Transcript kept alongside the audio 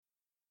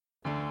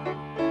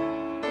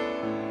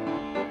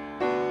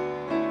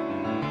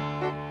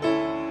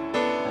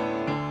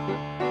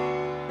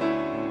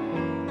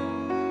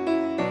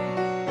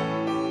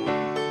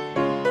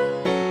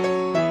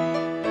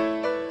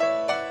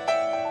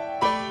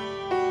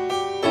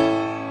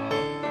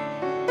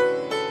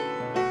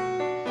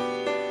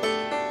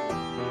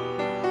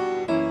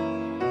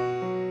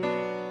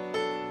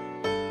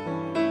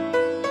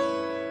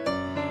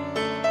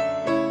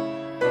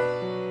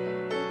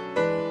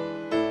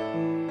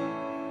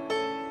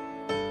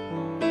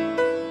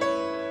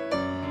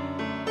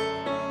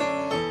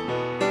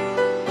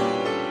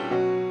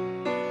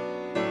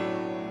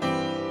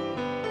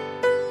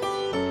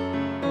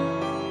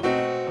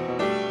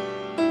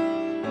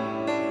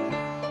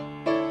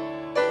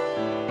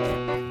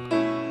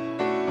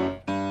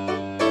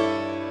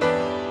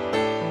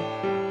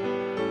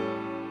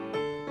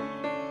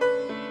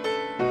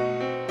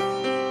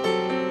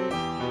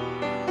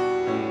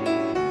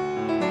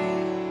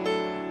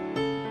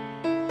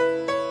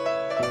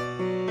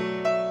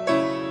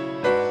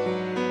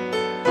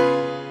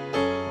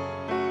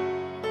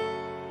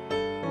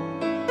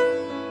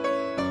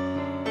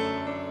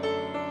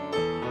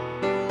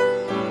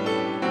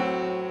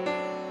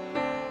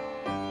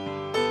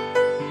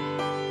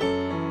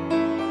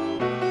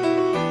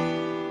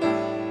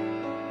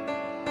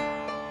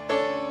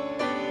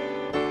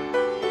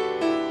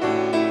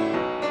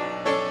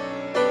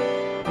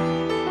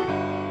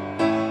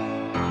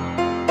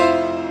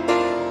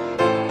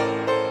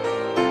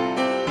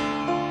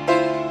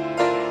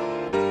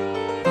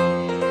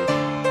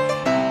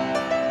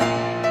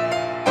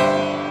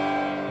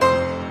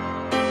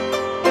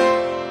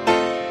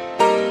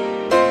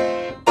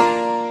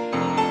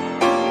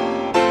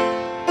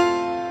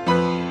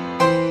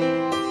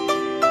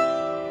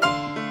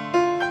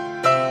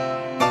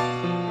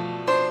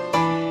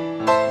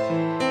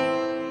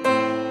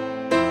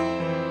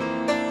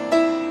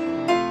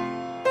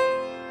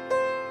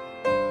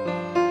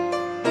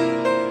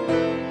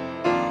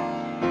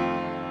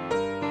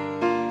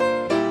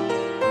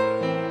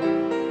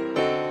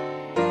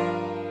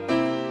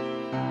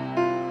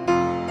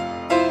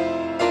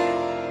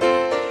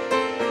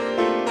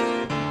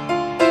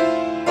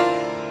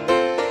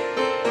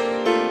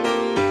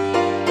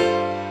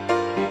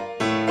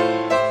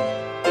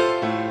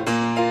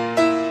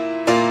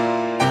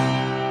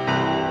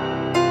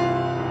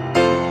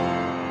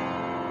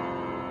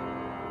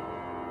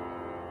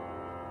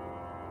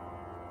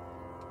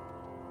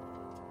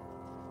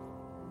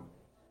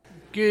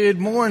Good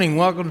morning.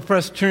 Welcome to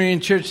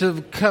Presbyterian Church of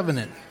the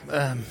Covenant.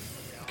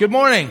 Good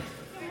morning.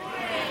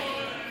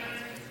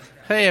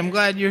 Hey, I'm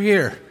glad you're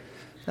here.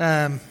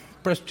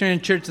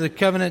 Presbyterian Church of the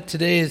Covenant.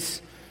 Today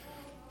is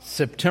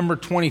September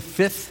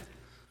 25th,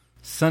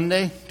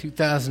 Sunday,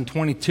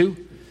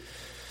 2022.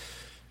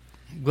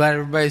 Glad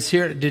everybody's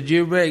here.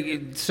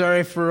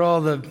 Sorry for all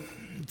the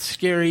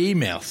scary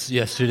emails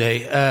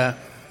yesterday.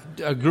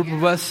 A group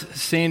of us,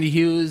 Sandy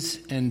Hughes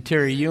and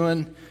Terry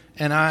Ewan,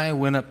 and I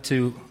went up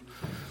to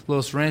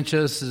Los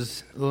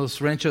Ranchos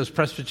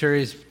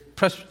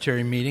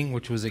Presbytery meeting,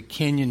 which was at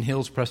Canyon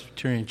Hills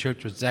Presbyterian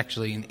Church, which is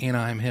actually in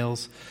Anaheim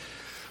Hills,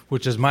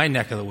 which is my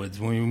neck of the woods.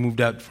 When we moved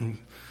out from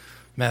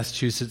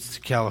Massachusetts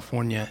to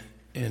California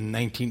in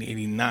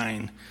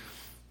 1989,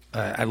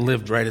 I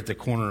lived right at the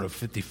corner of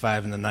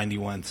 55 and the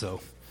 91, so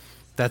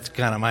that's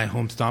kind of my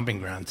home stomping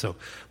ground. So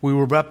we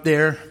were up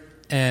there,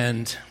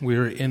 and we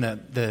were in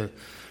the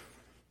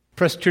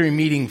Presbyterian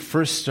meeting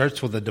first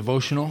starts with a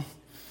devotional,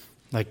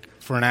 like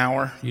for an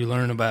hour, you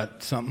learn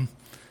about something,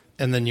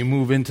 and then you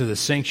move into the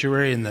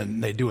sanctuary, and then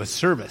they do a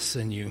service,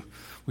 and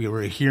we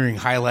were hearing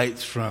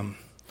highlights from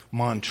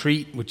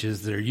Montreat, which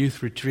is their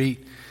youth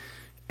retreat,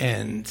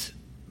 and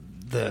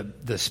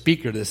the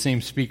speaker, the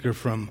same speaker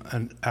from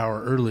an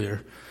hour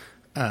earlier,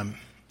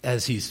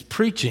 as he's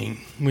preaching,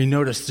 we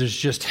noticed there's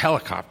just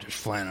helicopters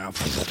flying out.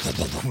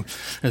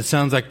 It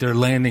sounds like they're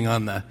landing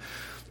on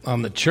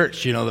the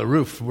church, the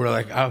roof. We're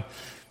like,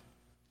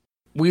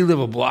 we live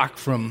a block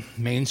from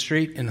Main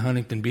Street in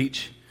Huntington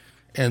Beach,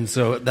 and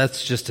so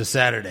that's just a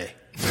Saturday.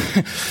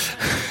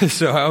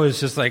 So I was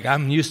just like,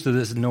 I'm used to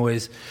this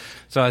noise,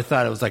 so I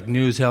thought it was like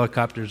news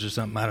helicopters or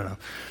something, I don't know.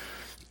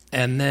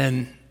 And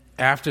then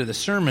after the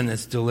sermon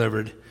is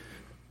delivered,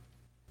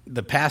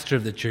 the pastor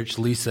of the church,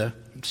 Lisa,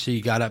 she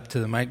got up to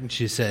the mic and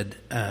she said,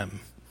 I'm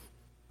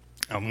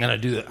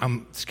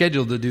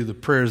scheduled to do the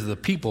prayers of the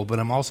people, but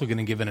I'm also going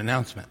to give an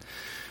announcement.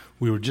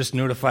 We were just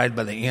notified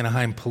by the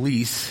Anaheim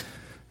police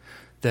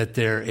that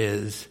there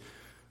is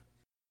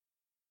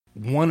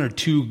one or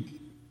two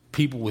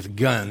people with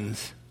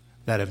guns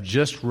that have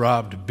just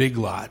robbed Big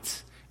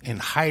Lots and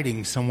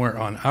hiding somewhere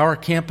on our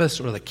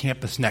campus or the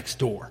campus next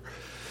door.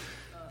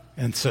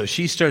 And so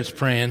she starts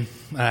praying.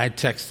 I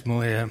text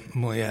Malia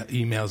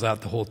emails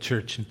out the whole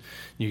church, and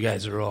you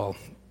guys are all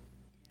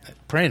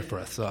praying for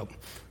us. So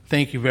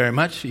thank you very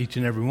much, each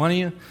and every one of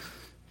you.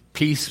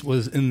 Peace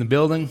was in the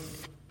building,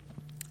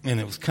 and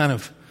it was kind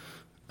of,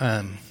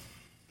 and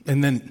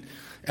then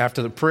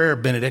after the prayer,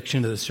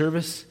 benediction to the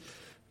service,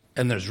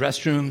 and there's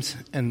restrooms,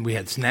 and we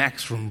had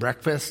snacks from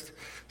breakfast.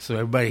 So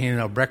everybody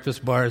handed out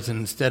breakfast bars, and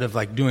instead of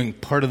like doing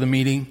part of the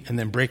meeting and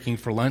then breaking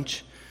for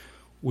lunch,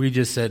 we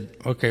just said,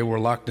 okay, we're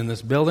locked in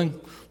this building.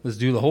 Let's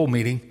do the whole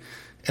meeting.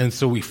 And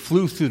so we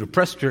flew through the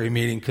presbytery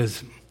meeting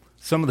because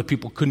some of the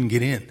people couldn't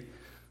get in,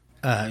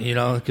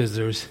 because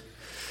there's,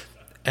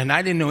 and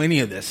I didn't know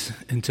any of this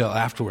until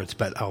afterwards,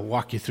 but I'll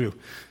walk you through.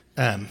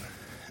 And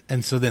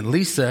so then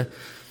Lisa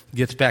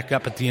gets back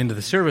up at the end of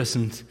the service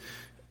and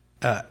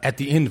at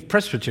the end of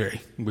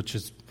presbytery, which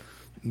is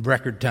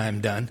record time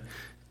done,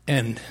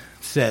 and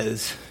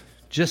says,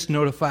 just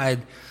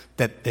notified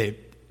that the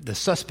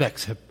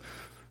suspects have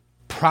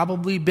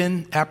probably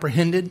been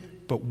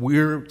apprehended, but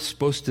we're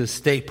supposed to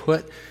stay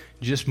put,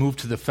 just move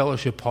to the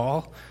fellowship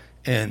hall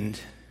and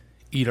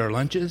eat our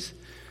lunches.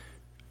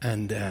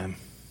 And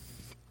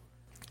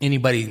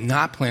anybody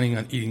not planning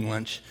on eating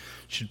lunch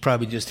should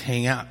probably just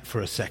hang out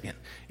for a second.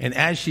 And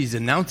as she's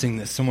announcing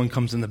this, someone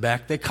comes in the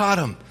back, they caught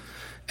him.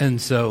 And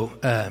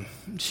so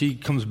she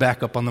comes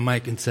back up on the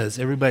mic and says,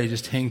 everybody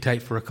just hang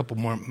tight for a couple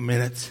more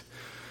minutes,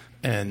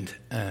 and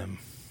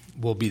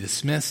we'll be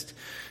dismissed,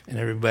 and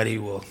everybody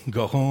will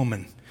go home.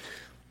 And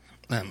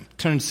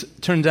turns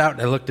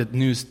out, I looked at the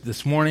news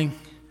this morning,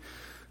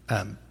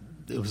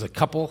 it was a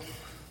couple.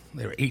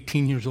 They were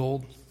 18 years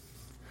old,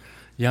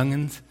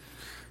 youngins,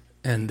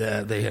 and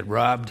they had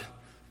robbed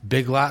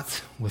Big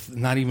Lots with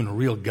not even a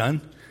real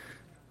gun,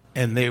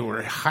 and they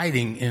were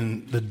hiding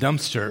in the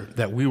dumpster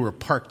that we were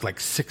parked like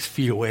 6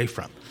 feet away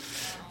from.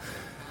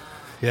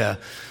 Yeah,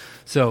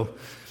 so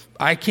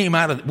we came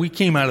out of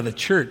the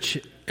church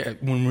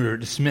when we were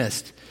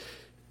dismissed,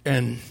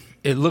 and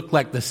it looked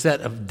like the set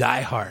of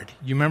Die Hard.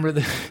 You remember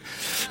you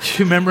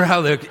remember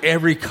how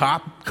every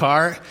cop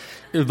car,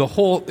 it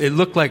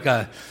looked like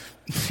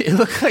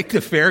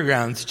the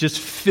fairgrounds just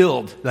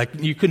filled, like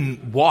you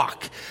couldn't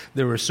walk.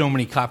 There were so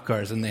many cop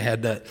cars, and they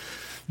had that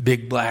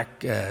big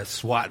black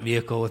SWAT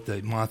vehicle with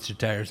the monster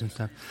tires and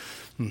stuff.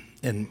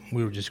 And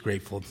we were just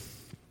grateful.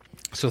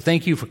 So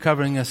thank you for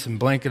covering us and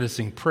blanket us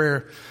in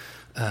prayer.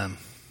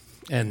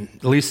 And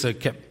Lisa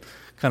kept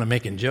kind of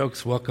making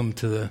jokes. Welcome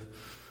to the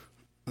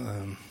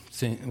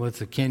what's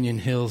the Canyon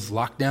Hills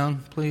lockdown,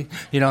 please?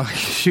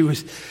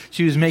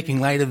 She was making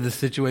light of the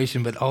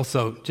situation, but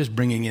also just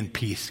bringing in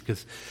peace,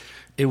 because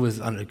it was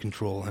under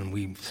control, and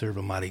we serve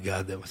a mighty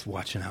God that was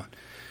watching out.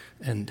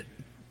 And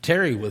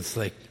Terry was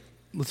like,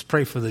 let's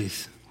pray for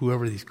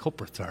whoever these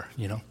culprits are,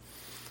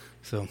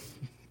 So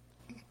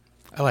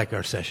I like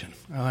our session.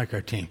 I like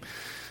our team.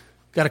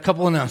 Got a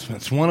couple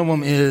announcements. One of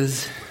them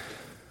is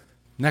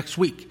next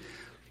week.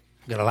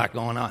 Got a lot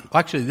going on.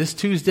 Actually, this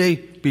Tuesday,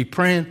 be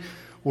praying.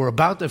 We're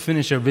about to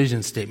finish our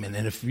vision statement,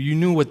 and if you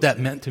knew what that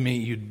meant to me,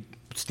 you'd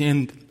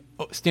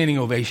standing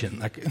ovation.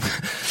 Like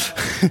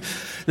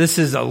this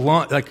is a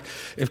long. Like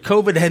if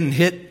COVID hadn't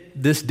hit,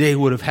 this day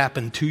would have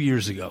happened 2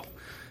 years ago.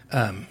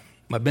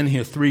 I've been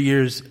here 3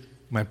 years.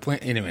 My plan,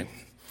 anyway.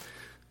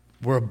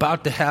 We're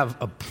about to have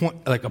a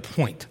point,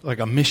 like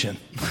a mission,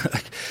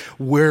 like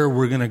where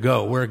we're going to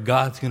go, where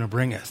God's going to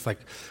bring us, like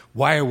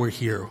why we're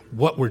here,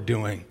 what we're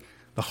doing,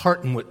 the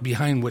heart and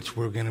behind which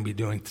we're going to be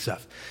doing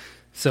stuff.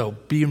 So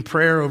be in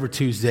prayer over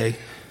Tuesday.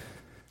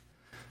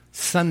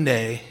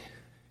 Sunday,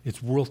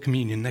 it's World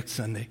Communion next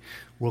Sunday,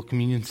 World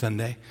Communion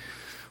Sunday,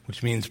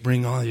 which means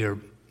bring all your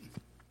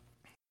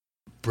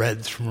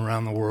breads from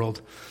around the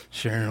world.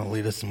 Sharon will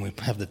lead us, and we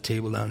have the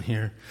table down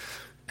here,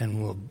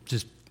 and we'll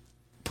just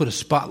put a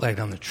spotlight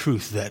on the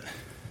truth that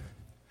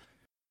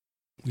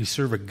we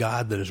serve a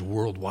God that is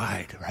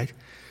worldwide, right?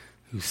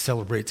 Who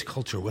celebrates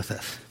culture with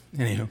us.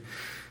 Anywho,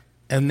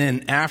 and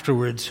then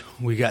afterwards,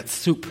 we got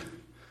soup.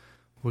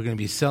 We're going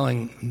to be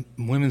selling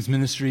women's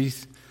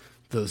ministries,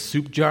 those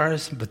soup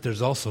jars, but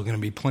there's also going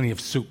to be plenty of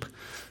soup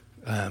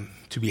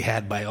to be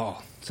had by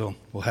all. So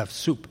we'll have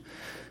soup.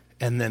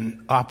 And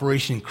then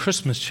Operation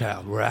Christmas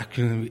Child, we're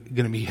actually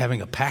going to be having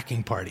a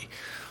packing party,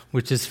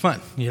 which is fun,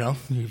 You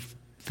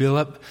fill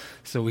up,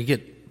 so we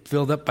get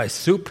filled up by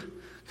soup,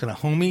 kind of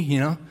homey,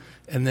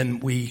 and then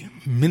we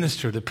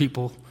minister to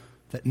people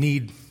that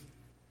need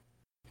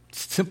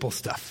simple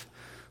stuff.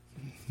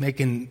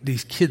 Making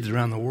these kids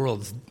around the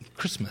world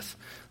Christmas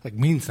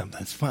means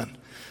something. It's fun.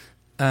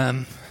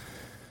 And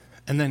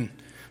then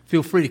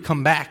feel free to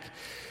come back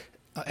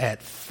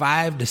at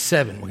 5 to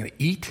 7. We're going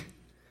to eat,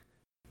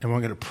 and we're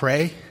going to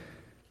pray,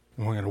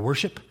 and we're going to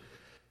worship.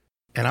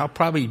 And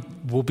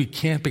we'll be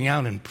camping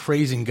out and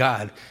praising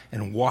God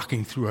and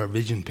walking through our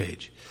vision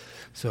page.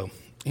 So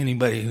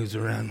anybody who's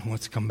around who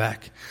wants to come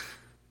back,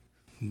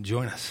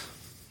 join us.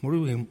 We're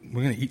going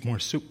to eat more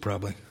soup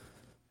probably.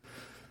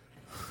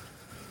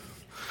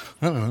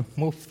 I don't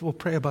know. We'll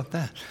pray about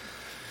that.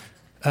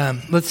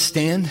 Let's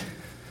stand,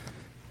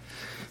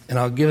 and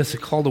I'll give us a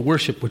call to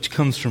worship, which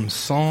comes from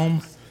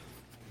Psalm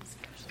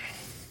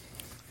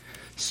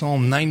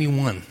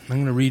 91. I'm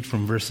going to read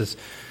from verses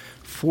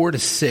 4 to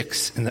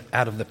 6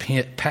 out of the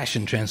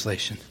Passion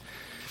Translation.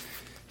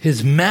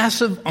 His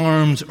massive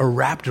arms are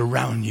wrapped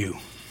around you,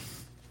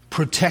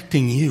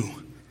 protecting you.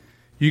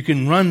 You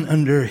can run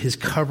under his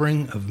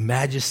covering of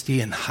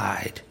majesty and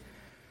hide.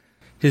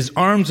 His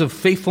arms of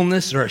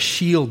faithfulness are a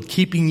shield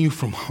keeping you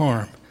from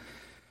harm.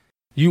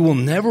 You will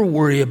never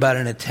worry about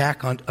an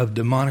attack of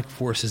demonic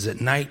forces at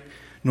night,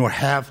 nor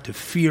have to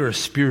fear a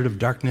spirit of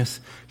darkness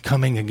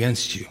coming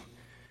against you.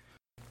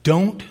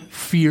 Don't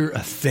fear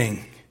a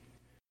thing.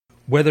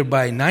 Whether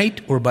by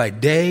night or by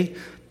day,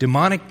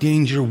 demonic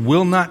danger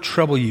will not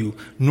trouble you,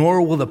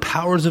 nor will the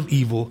powers of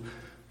evil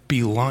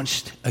be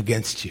launched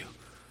against you.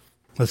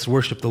 Let's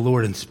worship the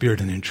Lord in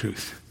spirit and in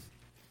truth.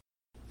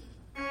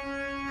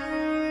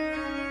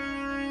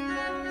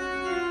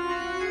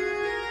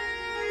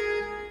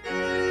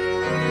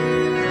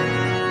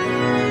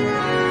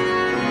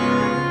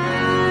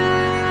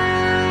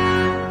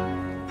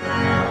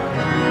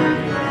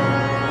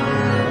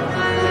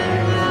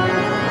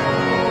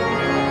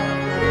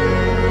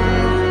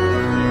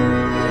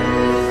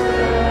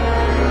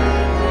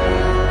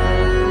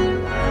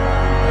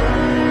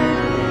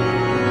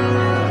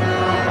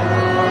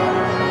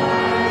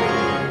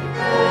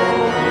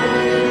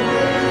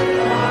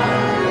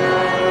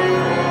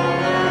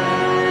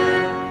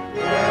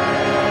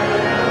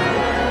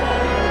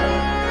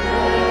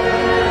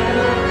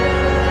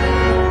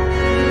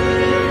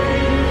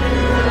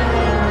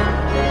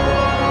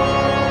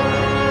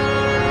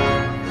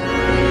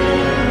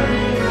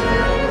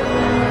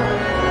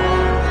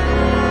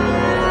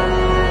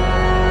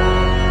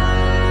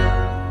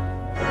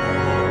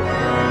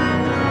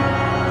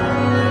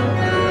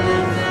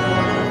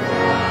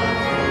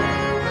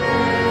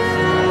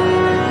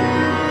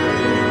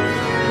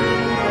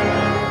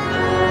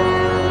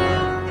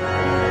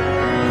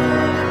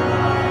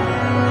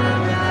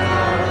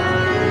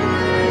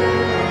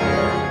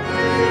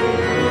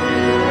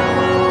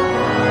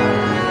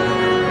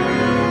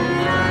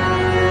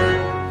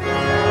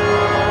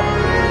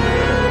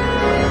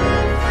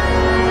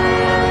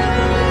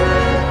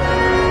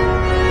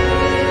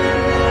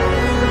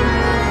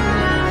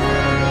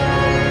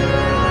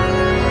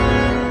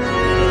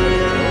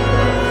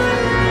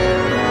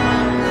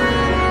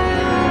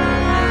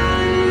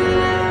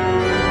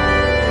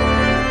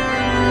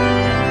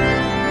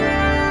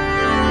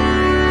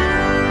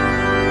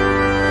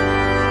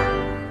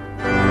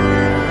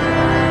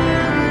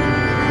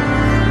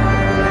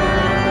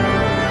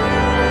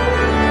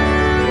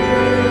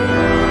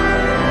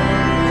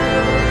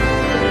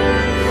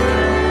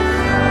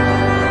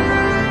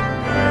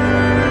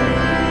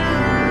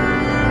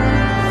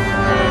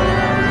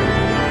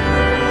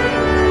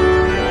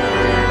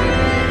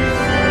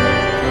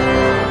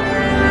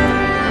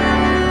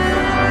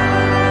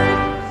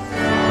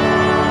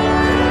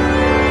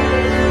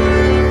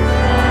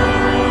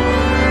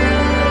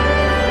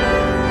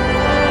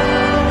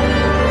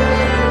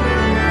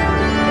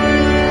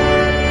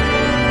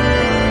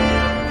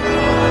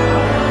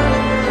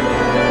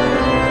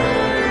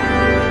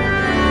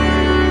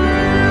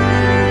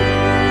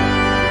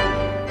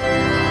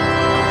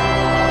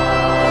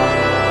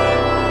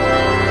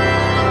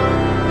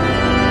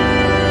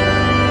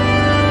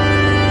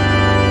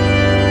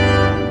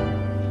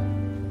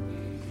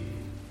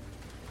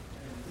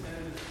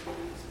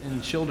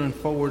 Children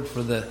forward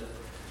for the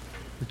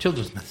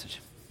children's message.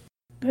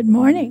 Good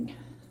morning.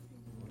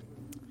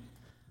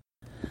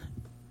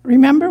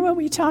 Remember what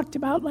we talked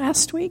about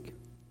last week?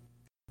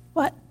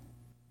 What?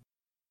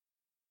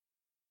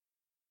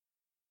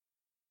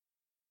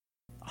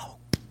 Oh,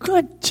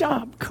 good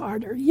job,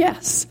 Carter.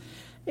 Yes,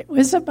 it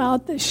was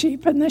about the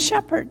sheep and the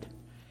shepherd.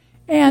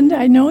 And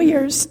I know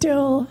you're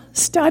still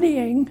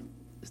studying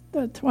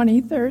the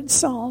 23rd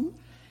Psalm,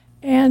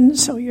 and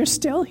so you're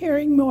still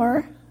hearing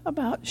more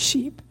about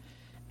sheep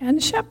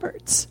and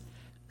shepherds.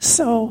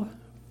 So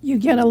you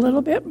get a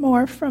little bit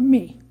more from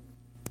me.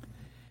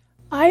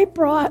 I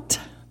brought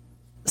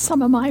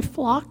some of my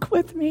flock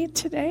with me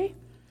today.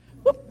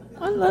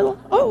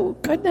 Oh,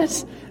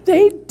 goodness.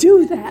 They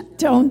do that,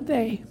 don't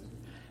they?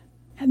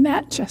 And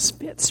that just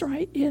fits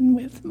right in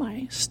with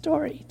my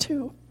story,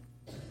 too.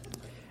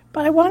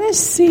 But I want to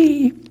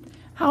see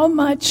how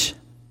much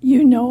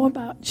you know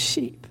about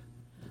sheep.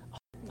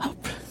 Oh.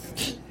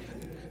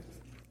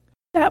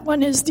 That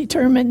one is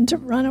determined to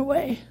run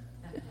away.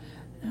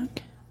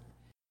 Okay.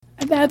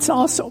 And that's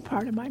also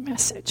part of my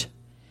message.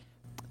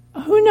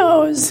 Who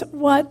knows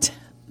what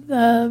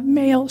the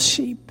male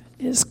sheep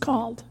is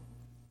called?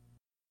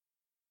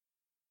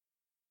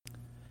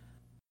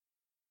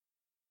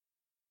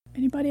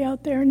 Anybody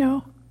out there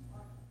know?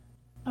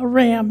 A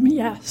ram,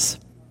 yes.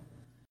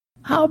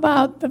 How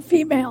about the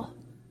female?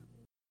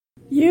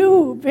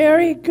 You,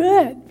 very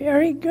good,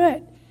 very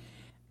good.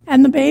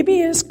 And the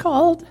baby is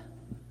called?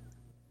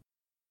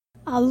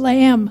 A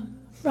lamb.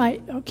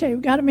 Right, okay,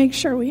 we've got to make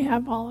sure we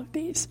have all of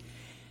these.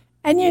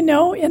 And you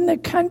know, in the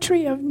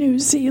country of New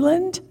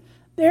Zealand,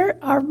 there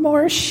are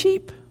more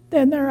sheep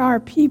than there are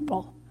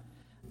people.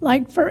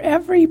 Like for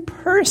every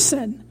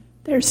person,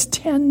 there's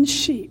 10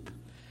 sheep.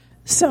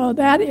 So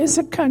that is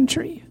a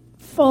country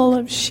full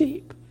of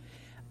sheep.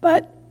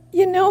 But,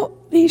 you know,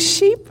 these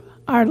sheep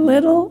are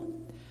little.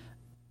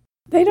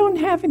 They don't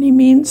have any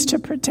means to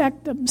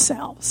protect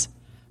themselves.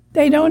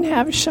 They don't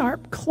have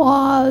sharp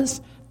claws.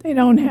 They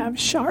don't have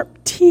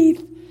sharp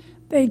teeth.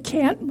 They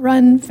can't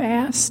run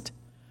fast.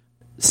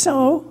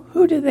 So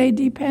who do they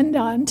depend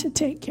on to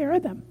take care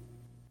of them?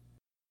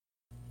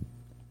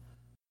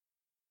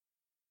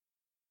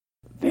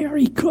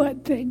 Very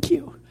good, thank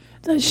you.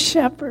 The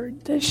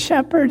shepherd. The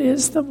shepherd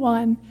is the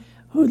one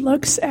who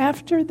looks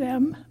after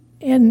them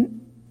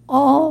in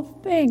all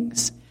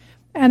things.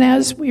 And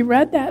as we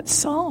read that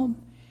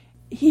psalm,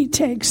 he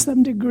takes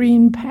them to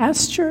green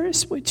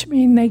pastures, which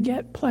mean they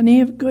get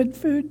plenty of good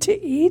food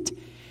to eat,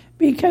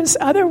 because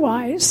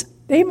otherwise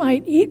they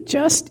might eat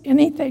just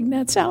anything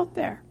that's out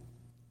there.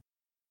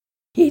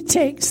 He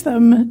takes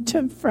them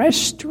to fresh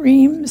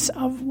streams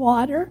of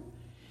water,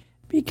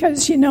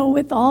 because,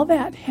 with all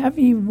that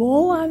heavy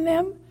wool on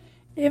them,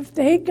 if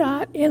they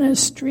got in a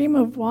stream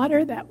of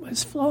water that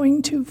was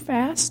flowing too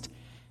fast,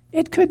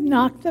 it could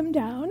knock them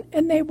down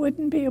and they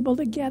wouldn't be able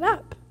to get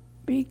up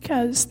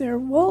because their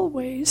wool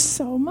weighs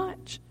so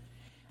much.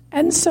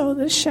 And so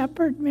the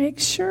shepherd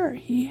makes sure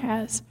he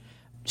has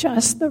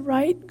just the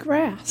right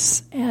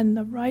grass and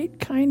the right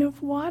kind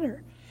of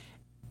water.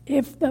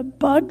 If the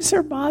bugs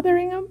are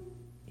bothering them,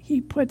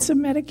 he puts a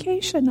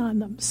medication on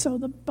them so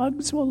the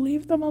bugs will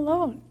leave them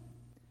alone.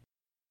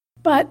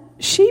 But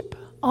sheep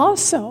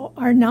also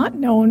are not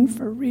known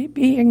for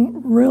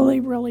being really,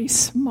 really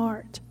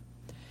smart.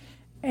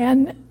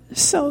 And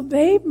so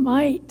they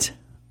might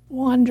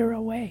wander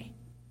away.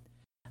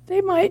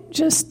 They might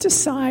just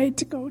decide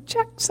to go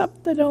check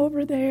something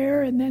over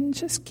there and then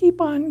just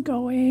keep on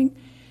going,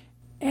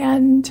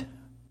 and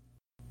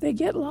they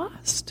get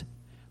lost.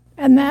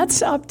 And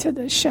that's up to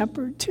the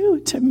shepherd, too,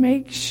 to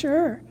make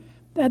sure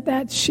that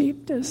that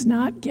sheep does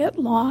not get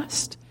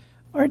lost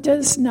or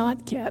does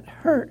not get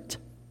hurt.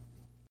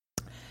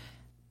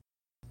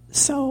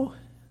 So,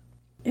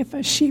 if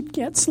a sheep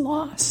gets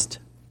lost,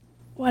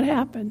 what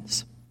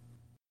happens?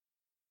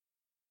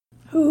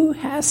 Who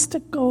has to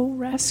go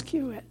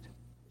rescue it?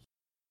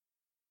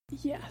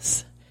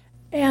 Yes.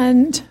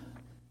 And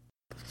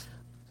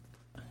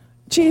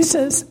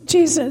Jesus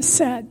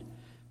said,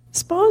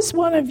 suppose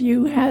one of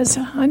you has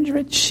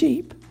 100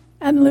 sheep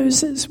and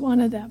loses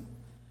one of them.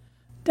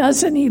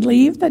 Doesn't he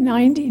leave the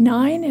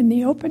 99 in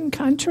the open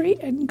country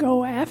and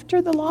go after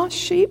the lost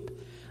sheep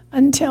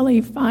until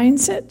he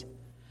finds it?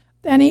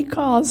 Then he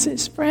calls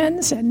his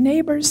friends and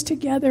neighbors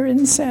together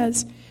and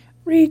says,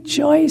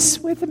 rejoice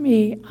with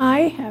me, I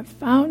have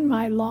found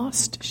my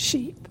lost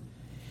sheep.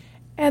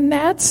 And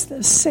that's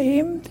the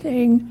same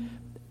thing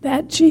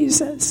that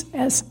Jesus,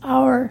 as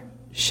our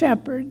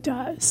shepherd,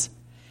 does.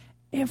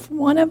 If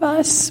one of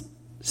us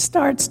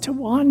starts to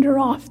wander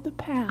off the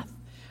path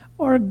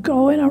or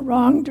go in a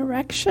wrong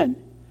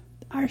direction,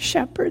 our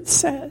shepherd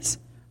says,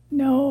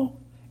 no,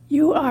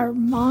 you are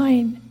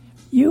mine.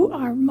 You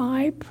are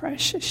my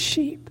precious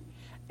sheep.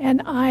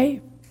 And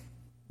I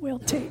will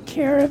take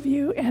care of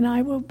you, and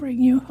I will bring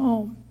you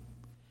home.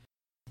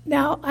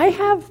 Now, I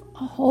have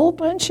a whole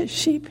bunch of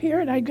sheep here,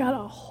 and I got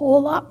a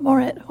whole lot more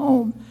at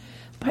home.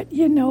 But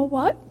you know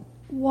what?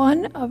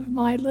 One of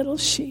my little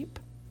sheep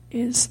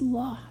is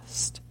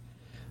lost.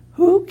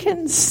 Who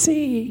can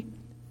see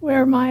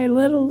where my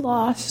little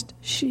lost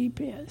sheep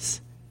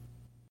is?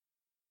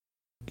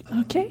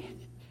 Okay,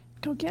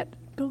 go get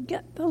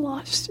the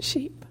lost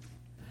sheep.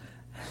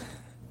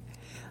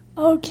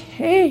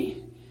 Okay.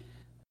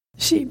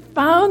 She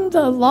found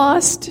the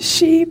lost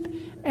sheep,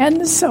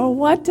 and so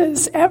what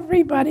does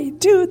everybody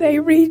do? They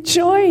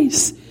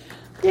rejoice.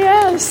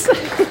 Yes.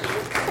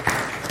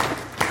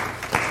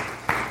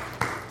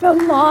 The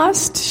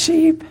lost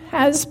sheep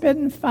has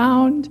been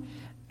found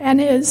and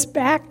is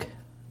back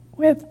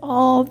with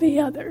all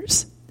the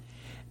others.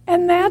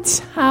 And that's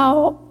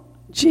how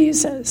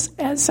Jesus,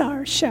 as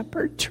our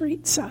shepherd,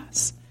 treats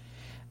us.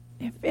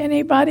 If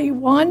anybody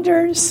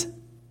wanders,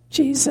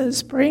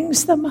 Jesus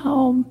brings them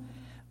home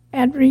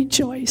and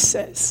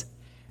rejoices.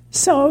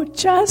 So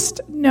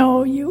just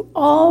know you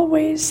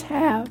always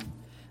have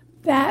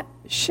that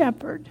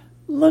shepherd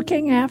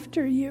looking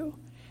after you.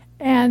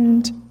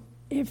 And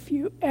if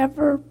you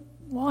ever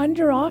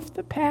wander off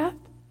the path,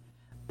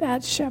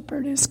 that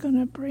shepherd is going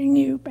to bring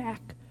you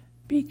back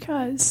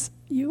because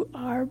you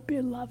are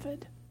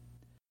beloved.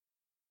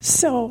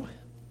 So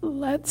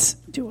let's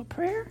do a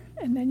prayer,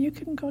 and then you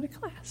can go to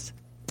class.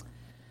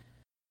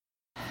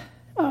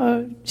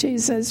 Oh,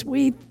 Jesus,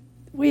 we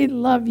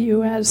love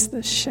you as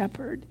the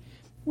shepherd.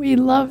 We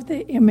love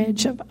the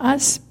image of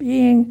us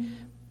being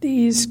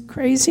these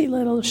crazy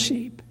little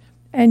sheep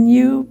and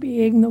you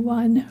being the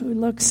one who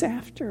looks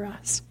after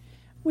us.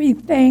 We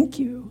thank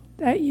you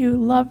that you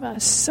love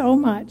us so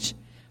much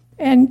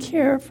and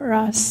care for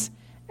us,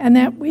 and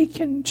that we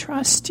can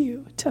trust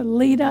you to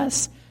lead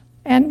us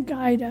and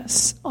guide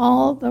us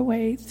all the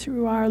way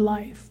through our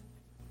life.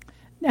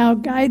 Now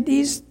guide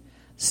these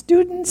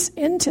students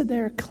into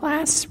their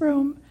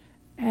classroom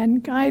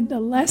and guide the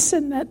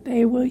lesson that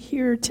they will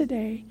hear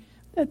today,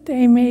 that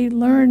they may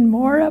learn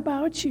more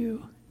about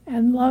you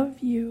and love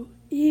you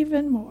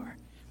even more.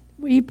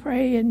 We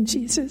pray in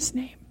Jesus'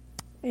 name.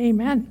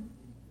 Amen.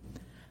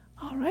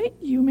 All right,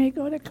 you may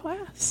go to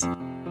class.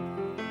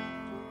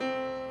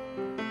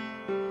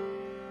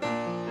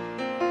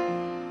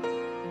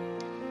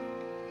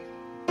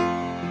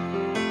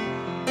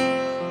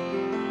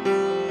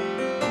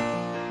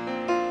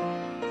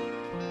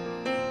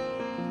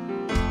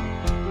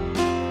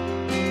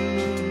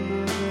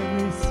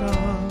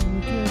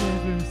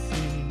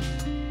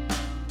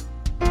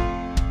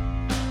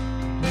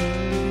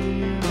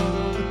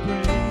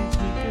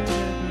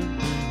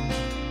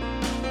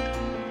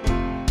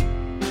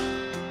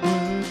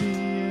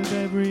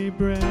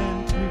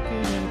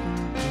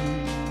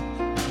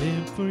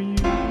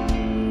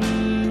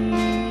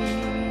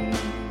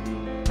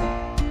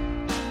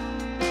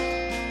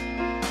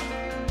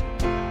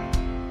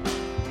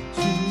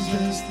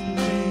 Jesus, the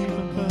name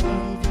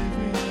above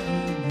every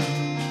other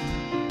name.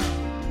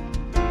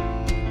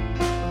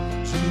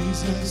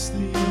 Jesus,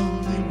 the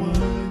only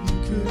one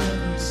you could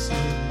ever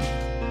save.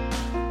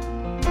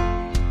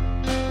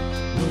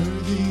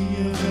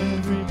 Worthy of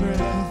every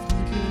breath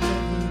we could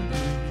ever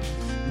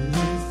breathe.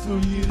 Live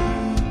for you.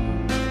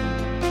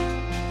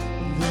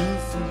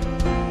 Live for you.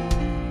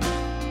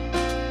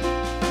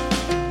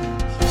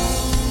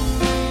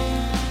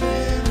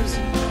 There is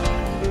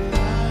none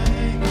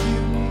like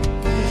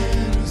you.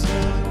 There is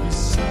none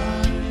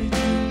beside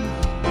you.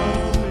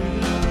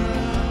 Open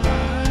our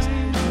eyes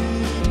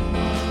in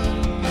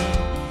wonder.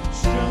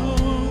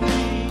 Show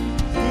me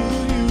who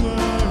you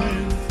are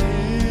and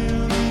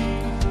fill me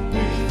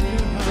with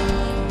your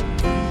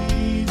heart.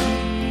 Lead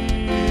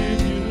me in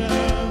your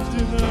love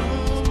to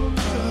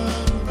those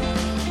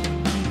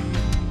around me.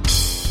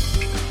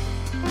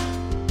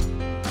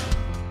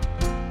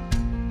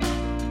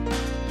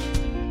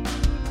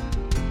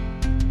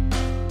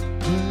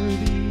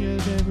 Worthy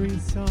of every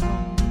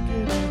song we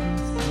could ever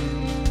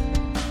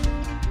sing.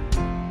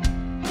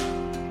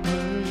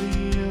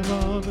 Worthy of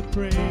all the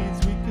praise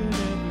we could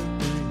ever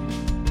bring.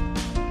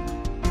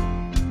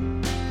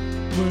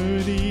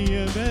 Worthy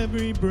of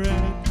every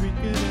breath we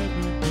could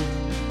ever bring.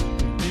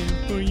 We live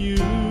for you.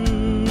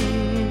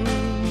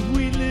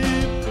 We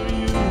live for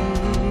you.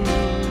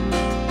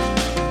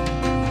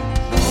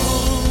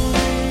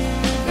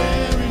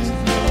 There is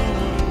no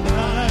one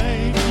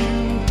like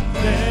you.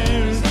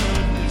 There is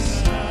none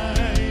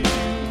beside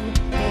you.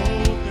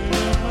 Open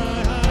up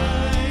my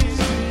eyes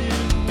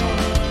in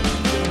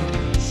wonder.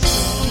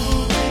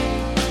 Show me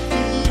who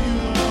you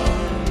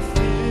are.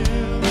 Fill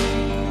me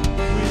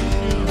with your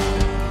heart.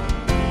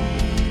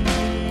 Lead me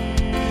in your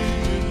love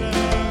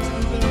to those around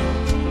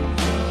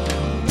me.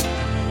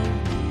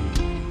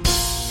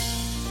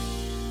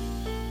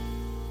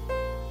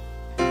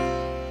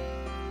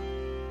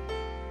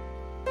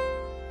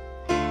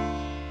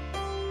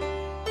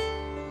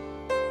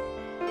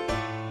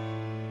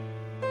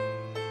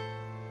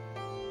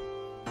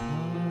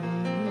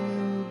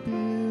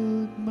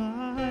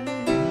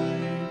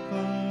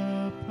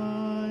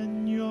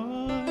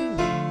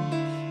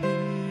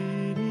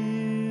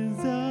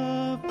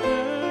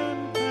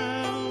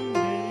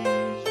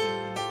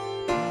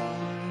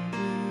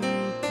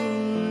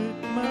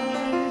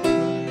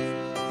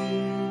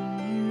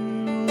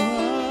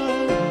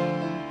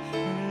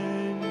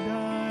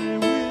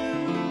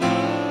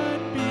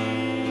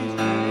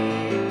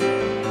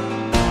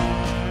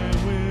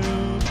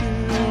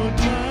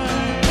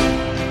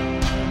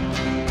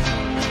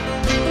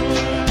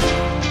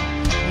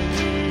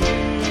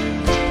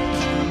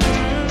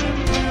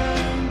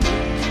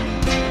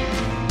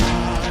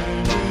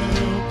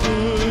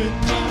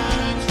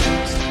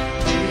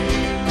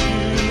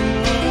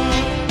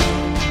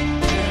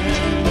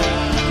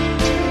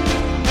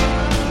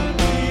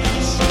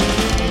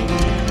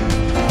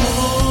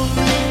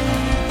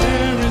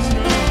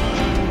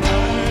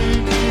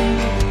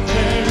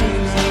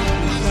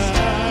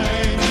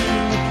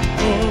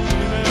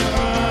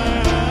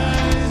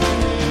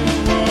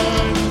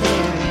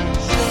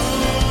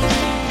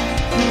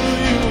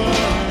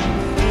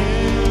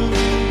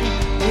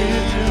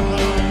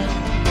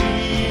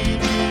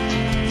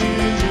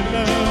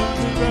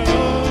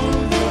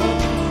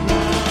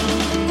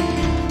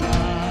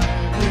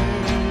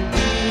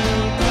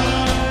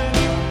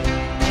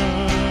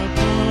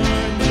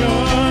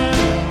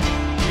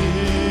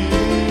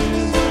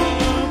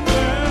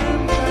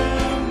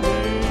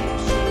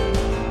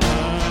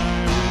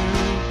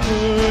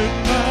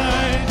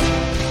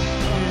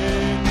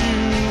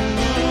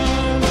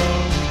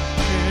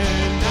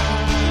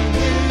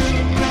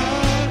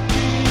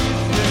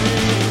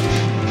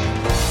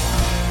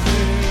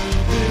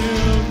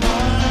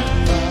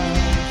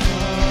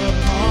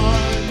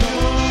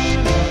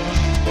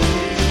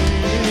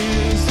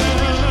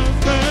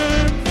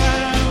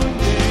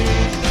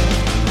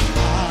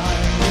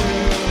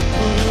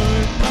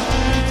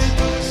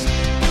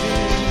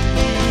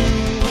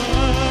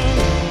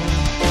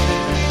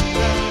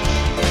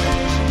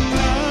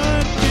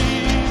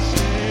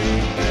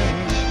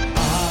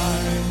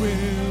 I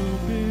will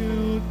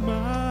build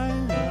my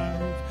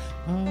life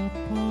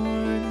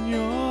upon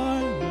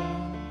your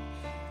love.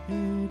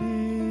 It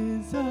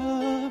is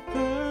a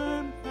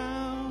firm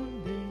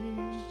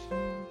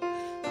foundation.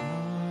 I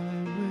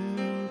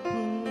will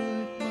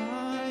put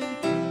my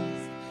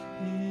trust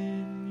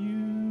in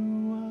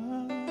you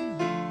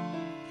alone,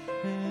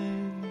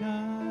 and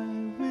I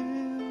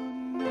will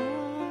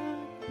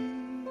not be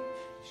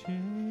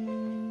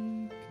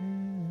shaken.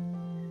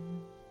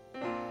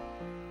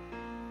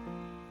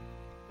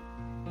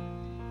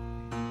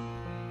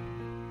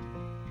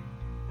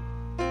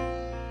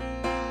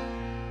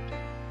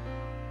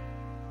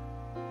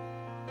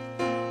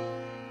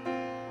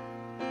 I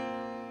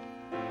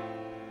will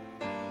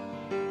build my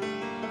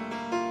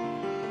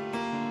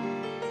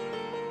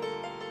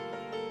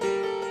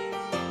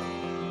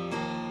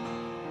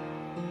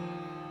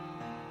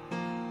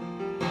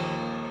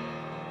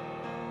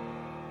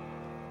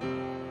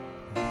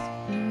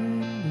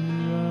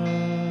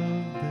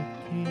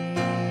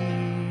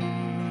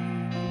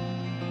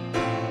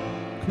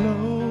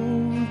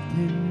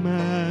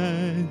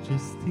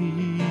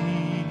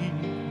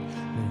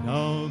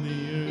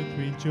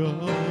rejoice,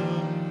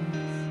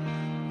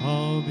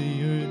 all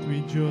the earth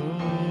rejoice.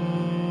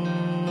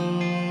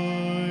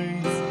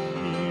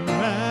 He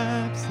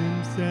wraps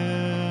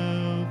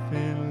himself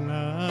in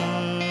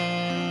light,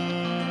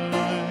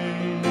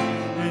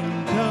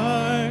 and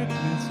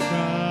darkness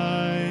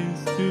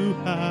tries to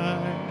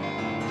hide,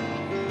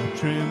 but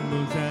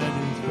trembles at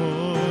his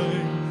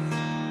voice,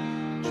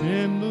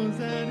 trembles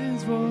at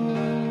his voice.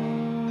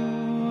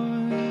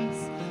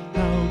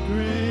 How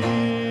great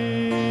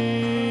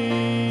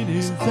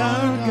is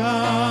our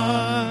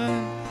God.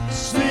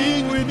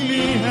 Sing with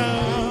me,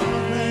 how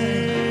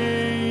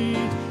great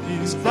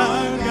is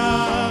our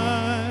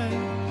God.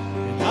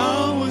 And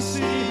all will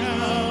see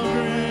how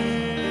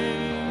great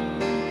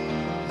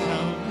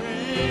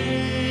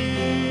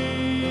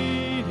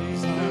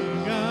is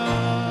our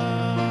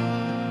God.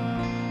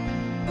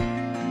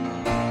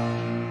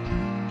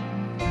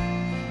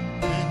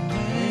 And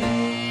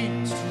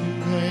age to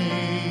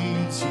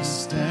age you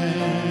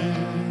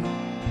stand,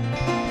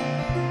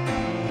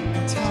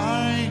 and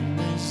time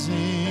is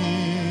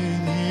in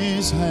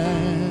his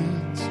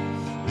hands,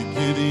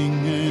 beginning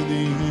and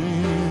the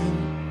end,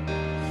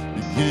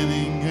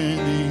 beginning and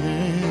the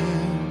end.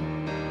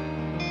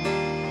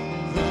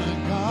 The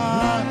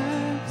God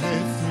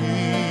that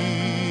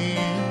three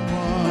in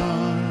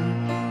one,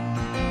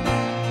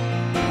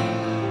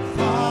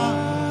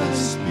 Father,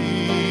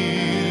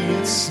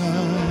 Spirit,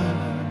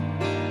 Son,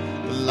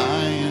 the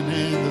Lion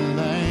and the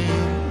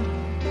Lamb,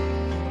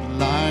 the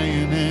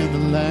Lion and the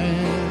Lamb.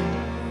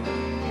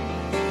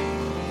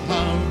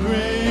 How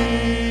great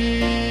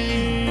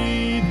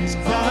is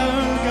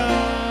our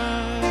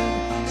God.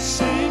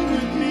 Sing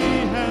with me,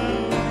 how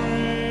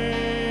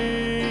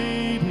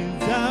great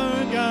is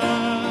our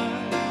God.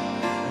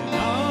 And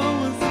all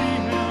will see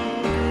how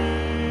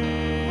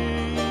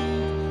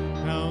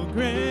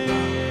great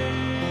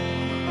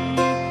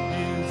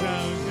is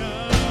our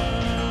God.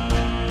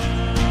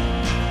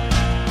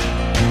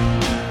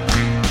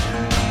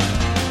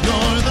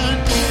 You're the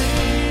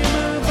name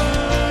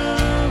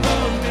above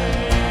all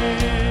names,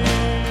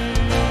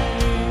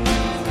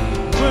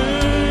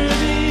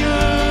 worthy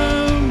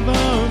of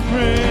all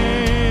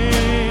praise.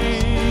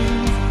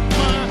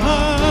 My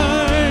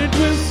heart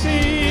will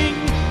sing,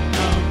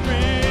 how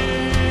great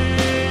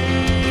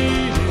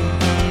is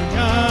our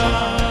God.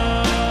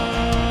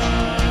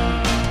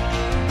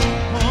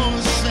 Oh,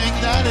 sing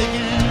that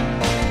again.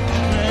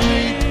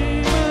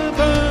 Name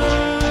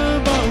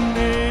above all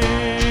names,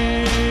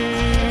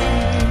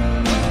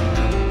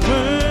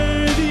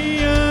 worthy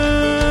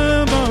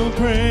of all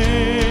praise.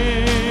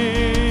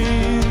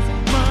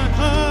 My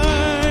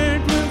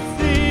heart will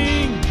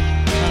sing,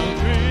 how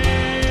great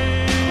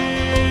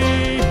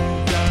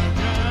is our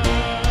God.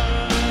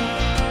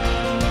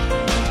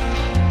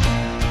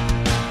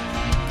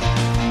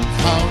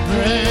 How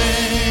great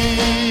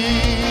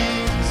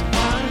is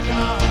our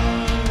God.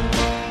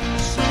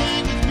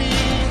 Sing with me,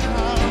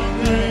 how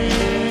great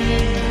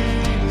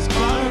is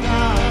our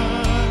God.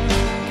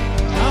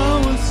 I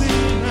will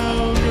sing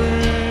how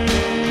great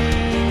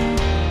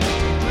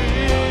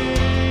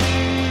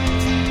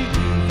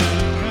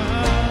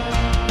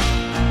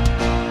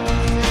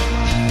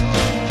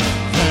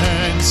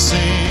then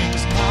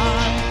sings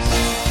my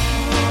soul,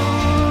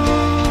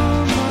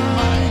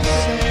 my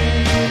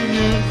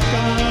Savior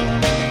come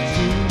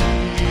to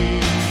me.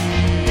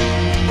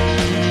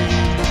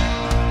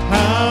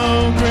 How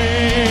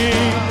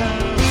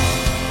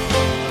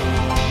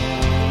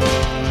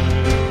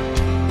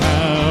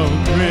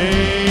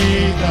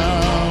great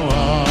thou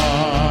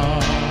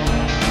art.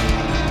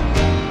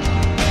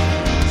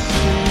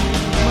 Sing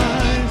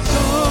my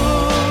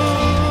soul,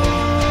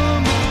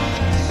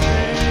 my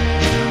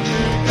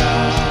Savior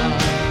God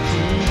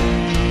to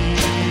me.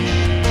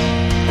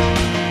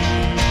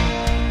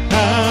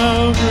 How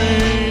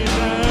great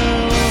thou art.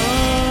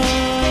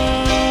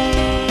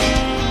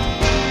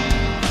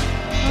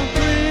 How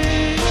great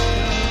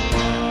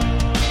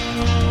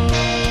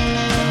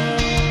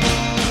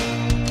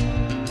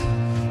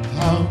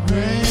How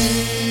great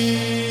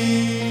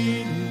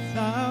is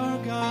our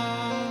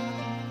God.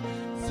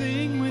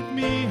 Sing with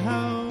me,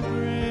 how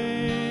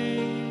great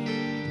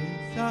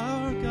is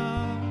our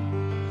God.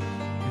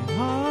 And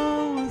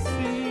all will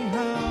sing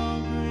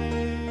how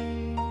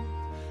great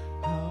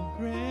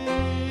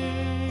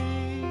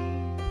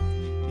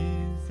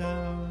is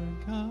our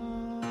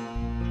God.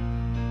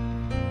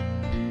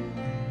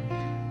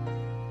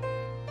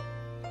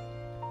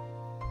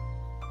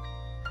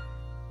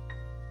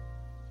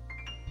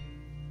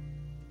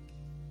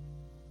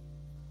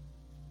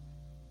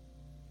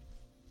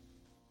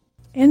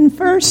 In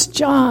 1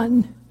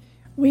 John,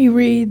 we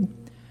read,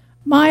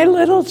 "My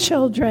little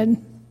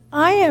children,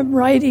 I am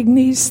writing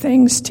these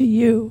things to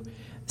you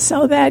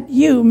so that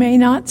you may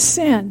not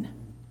sin.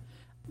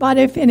 But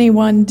if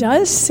anyone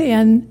does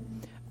sin,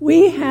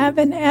 we have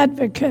an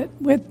advocate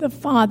with the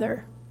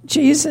Father,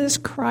 Jesus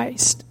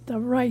Christ, the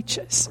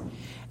righteous.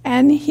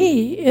 And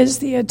he is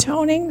the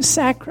atoning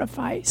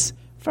sacrifice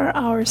for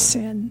our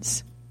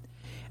sins.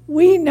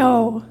 We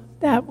know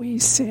that we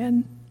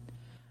sin.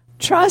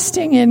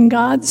 Trusting in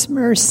God's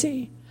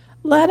mercy,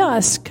 let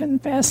us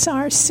confess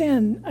our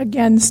sin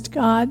against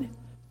God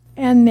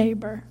and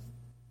neighbor.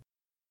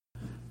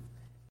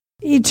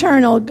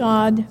 Eternal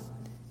God,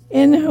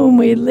 in whom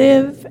we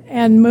live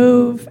and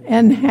move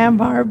and have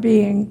our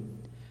being,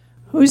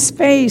 whose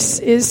face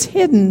is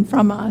hidden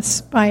from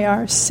us by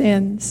our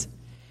sins,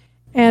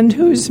 and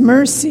whose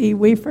mercy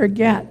we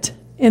forget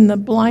in the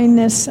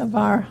blindness of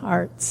our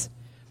hearts,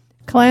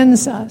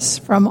 cleanse us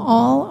from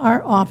all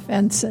our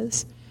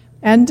offenses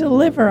and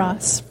deliver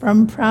us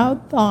from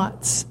proud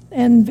thoughts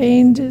and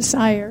vain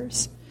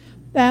desires,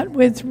 that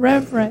with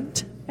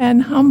reverent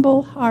and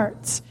humble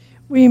hearts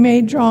we may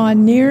draw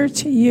near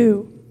to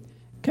you,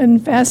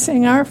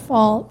 confessing our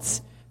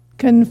faults,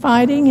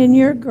 confiding in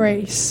your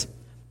grace,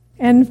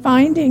 and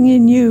finding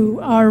in you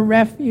our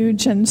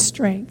refuge and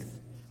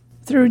strength.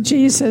 Through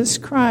Jesus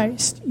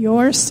Christ,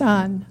 your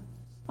Son.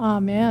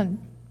 Amen.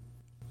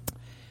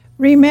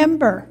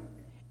 Remember,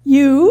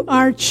 you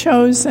are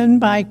chosen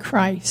by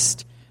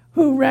Christ,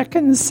 who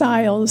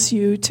reconciles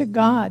you to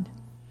God.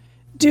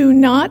 Do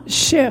not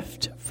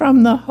shift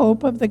from the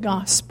hope of the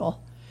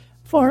gospel,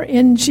 for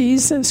in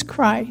Jesus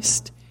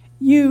Christ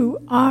you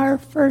are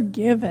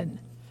forgiven.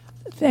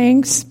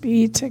 Thanks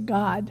be to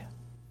God.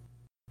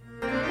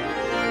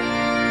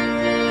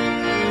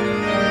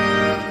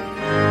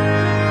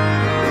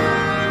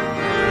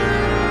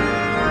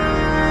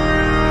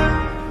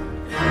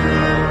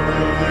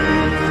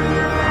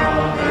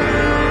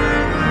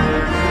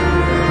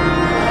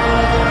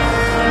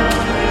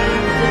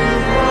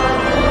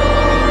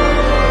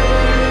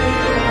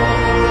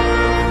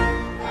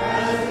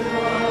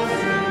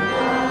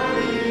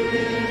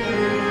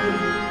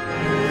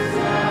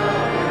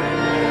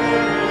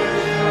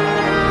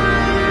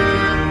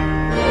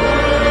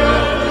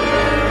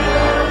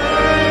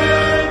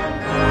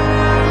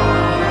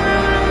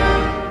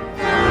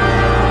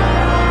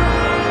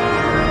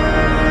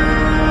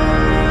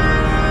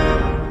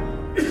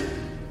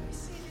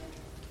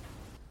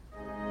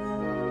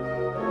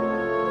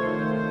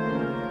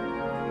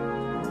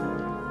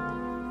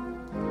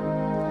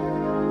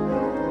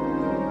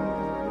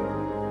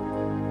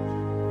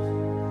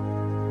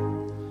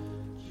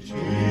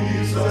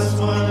 Jesus,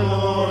 my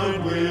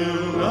Lord,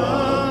 will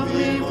love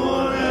thee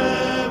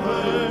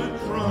forever.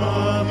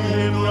 From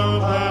him no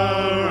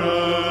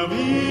power of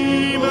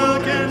evil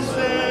can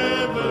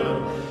sever.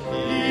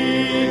 He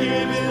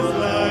gave his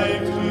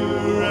life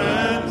to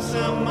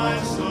ransom my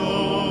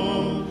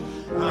soul.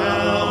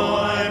 Now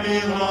I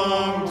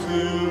belong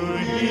to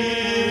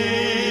him.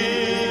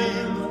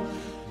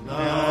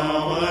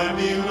 Now I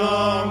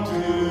belong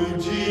to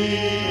Jesus.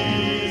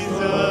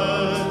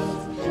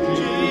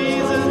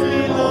 Jesus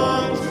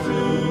belongs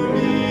to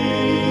me.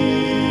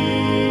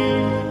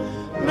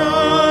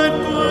 Not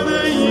for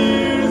the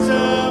years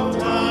of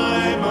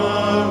time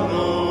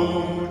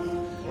alone,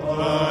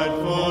 but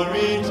for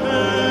eternity.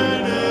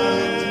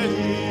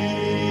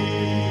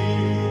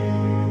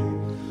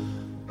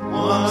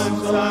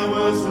 Once I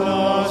was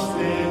lost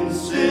in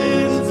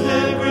sin's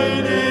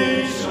degradation.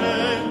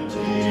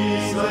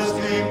 Jesus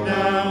came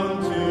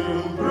down to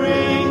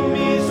bring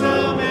me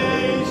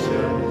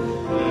salvation.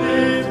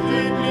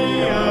 Lifted me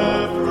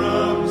up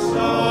from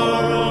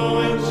sorrow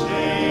and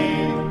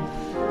shame.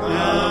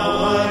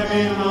 Now I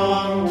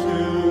belong to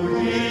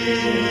him.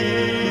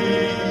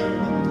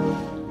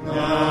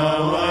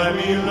 Now I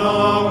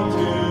belong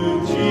to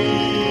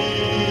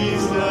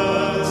Jesus.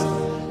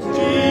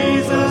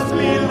 Jesus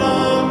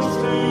belongs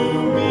to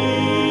me.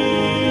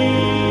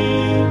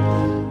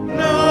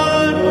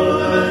 Not for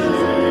the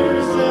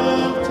years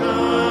of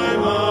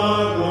time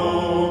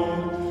alone,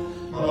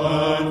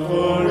 but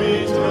for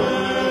eternity.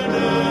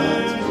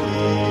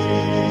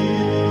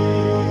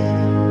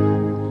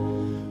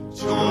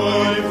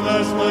 Joy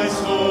floods my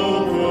soul,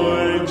 for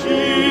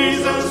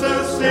Jesus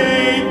has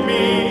saved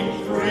me,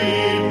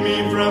 freed me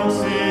from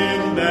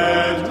sin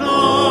that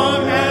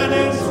long had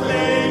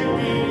enslaved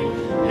me.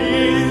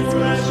 His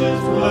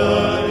precious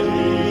blood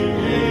he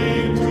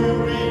gave to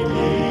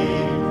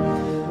redeem.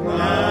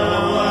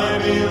 Now I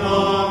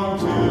belong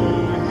to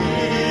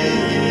him.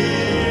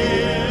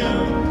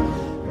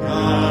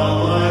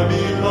 Now I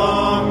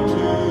belong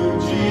to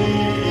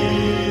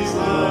Jesus.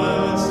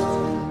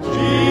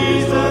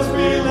 Jesus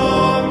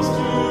belongs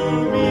to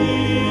me.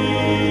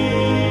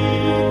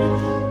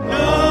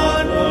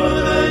 Not for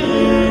the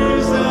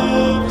years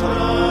of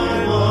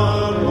time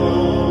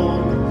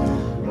alone,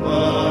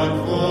 but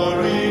for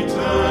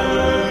eternity.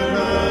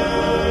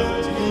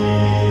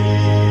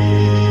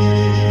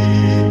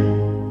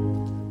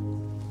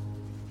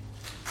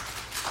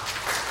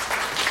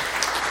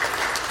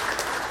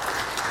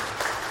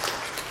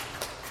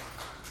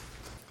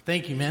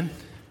 Thank you, man.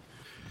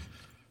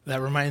 That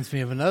reminds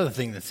me of another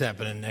thing that's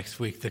happening next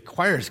week. The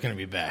choir is going to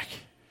be back.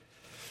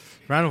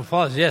 Round of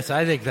applause. Yes,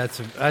 I think I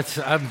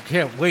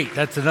can't wait.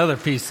 That's another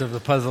piece of the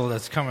puzzle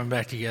that's coming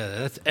back together.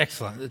 That's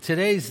excellent.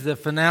 Today's the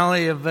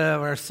finale of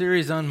our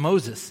series on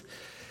Moses.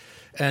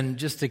 And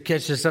just to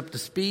catch us up to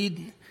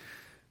speed,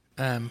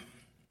 where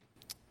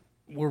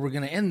we're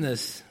going to end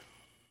this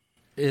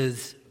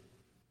is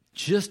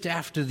just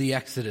after the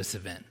Exodus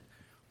event.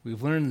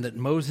 We've learned that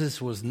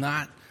Moses was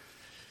not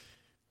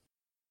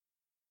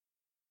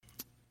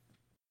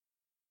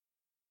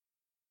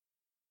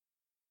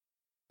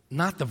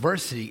the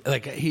varsity.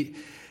 Like he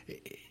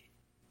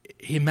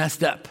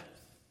messed up.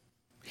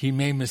 He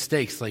made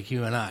mistakes like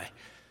you and I.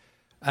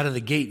 Out of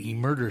the gate, he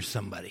murders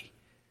somebody.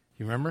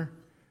 You remember?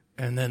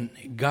 And then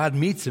God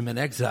meets him in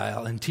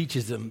exile and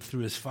teaches him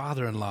through his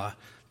father-in-law,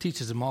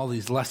 teaches him all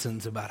these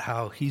lessons about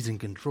how he's in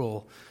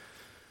control.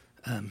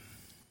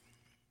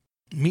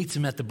 Meets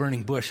him at the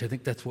burning bush. I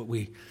think that's what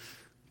we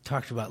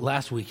talked about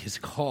last week, his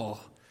call.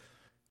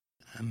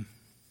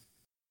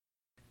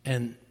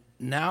 And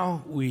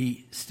now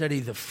we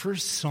study the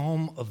first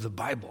psalm of the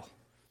Bible.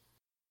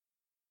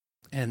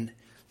 And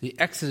the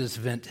Exodus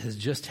event has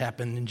just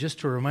happened. And just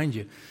to remind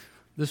you,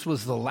 this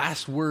was the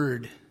last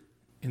word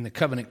in the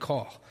covenant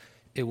call.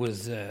 It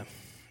was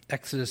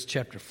Exodus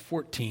chapter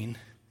 14,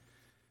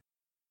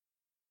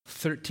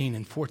 13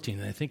 and 14.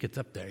 And I think it's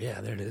up there. Yeah,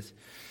 there it is.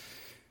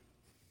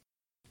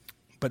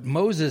 But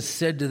Moses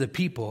said to the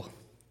people,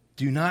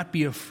 "Do not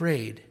be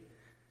afraid.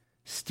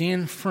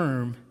 Stand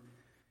firm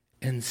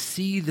and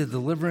see the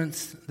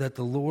deliverance that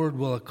the Lord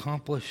will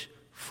accomplish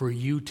for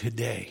you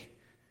today.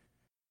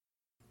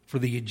 For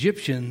the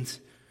Egyptians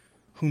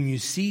whom you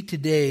see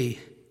today,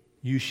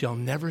 you shall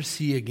never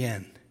see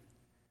again.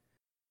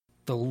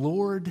 The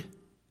Lord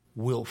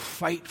will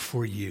fight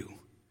for you,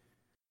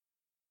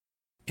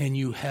 and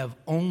you have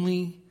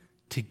only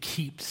to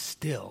keep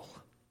still."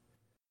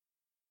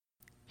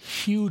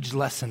 Huge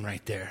lesson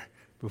right there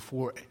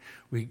before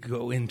we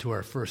go into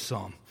our first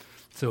psalm.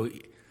 So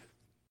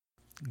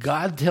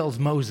God tells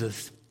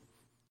Moses,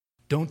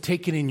 don't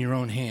take it in your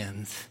own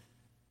hands.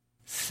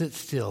 Sit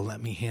still, let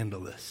me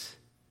handle this.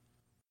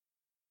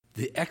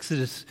 The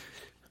Exodus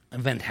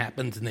event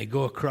happens and they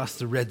go across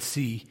the Red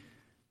Sea,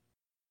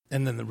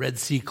 and then the Red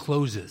Sea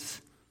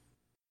closes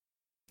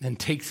and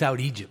takes out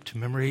Egypt.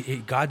 Remember,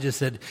 God just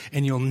said,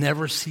 and you'll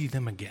never see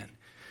them again.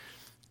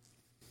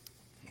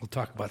 We'll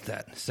talk about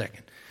that in a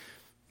second.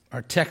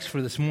 Our text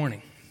for this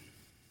morning,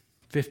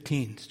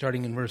 15,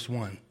 starting in verse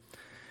 1.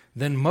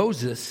 Then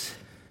Moses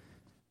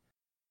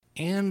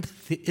and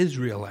the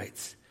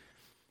Israelites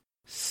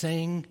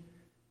sang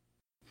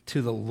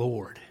to the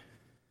Lord.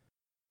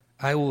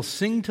 I will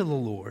sing to the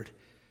Lord,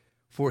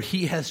 for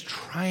he has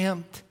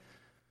triumphed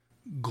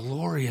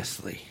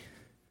gloriously.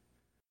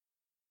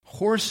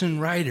 Horse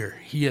and rider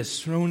he has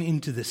thrown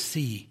into the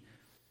sea.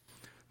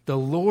 The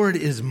Lord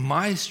is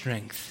my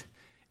strength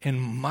and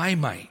my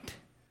might,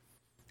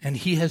 and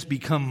he has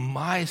become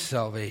my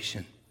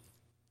salvation.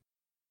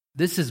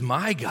 This is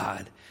my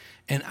God,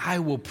 and I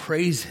will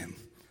praise him.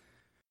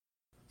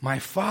 My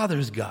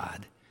father's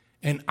God,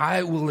 and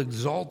I will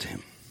exalt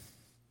him.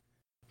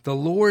 The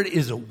Lord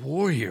is a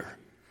warrior.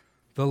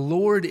 The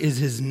Lord is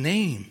his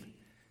name.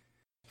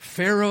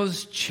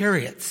 Pharaoh's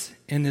chariots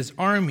and his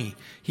army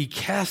he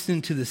cast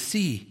into the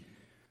sea.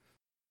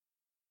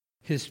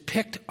 His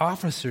picked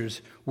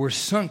officers were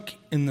sunk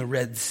in the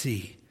Red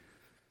Sea.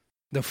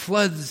 The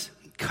floods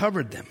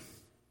covered them.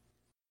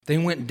 They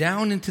went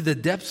down into the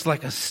depths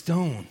like a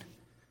stone.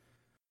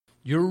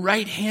 Your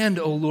right hand,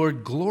 O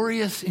Lord,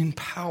 glorious in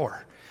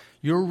power.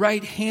 Your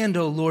right hand,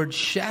 O Lord,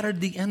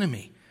 shattered the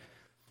enemy.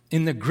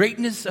 In the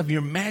greatness of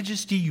your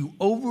majesty, you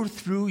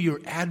overthrew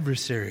your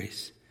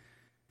adversaries.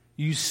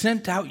 You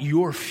sent out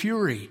your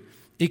fury.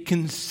 It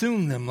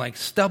consumed them like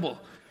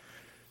stubble.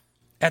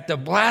 At the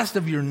blast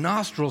of your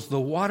nostrils, the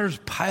waters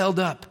piled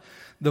up.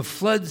 The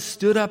floods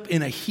stood up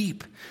in a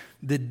heap.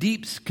 The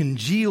deeps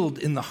congealed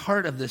in the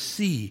heart of the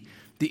sea.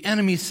 The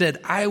enemy said,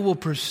 I will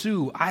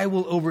pursue, I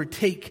will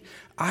overtake,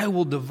 I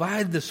will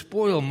divide the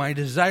spoil. My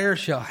desire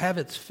shall have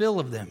its fill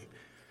of them.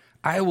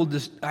 I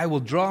will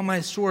draw my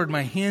sword,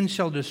 my hand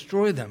shall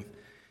destroy them.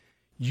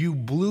 You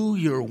blew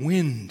your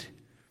wind,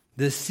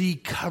 the sea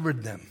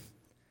covered them.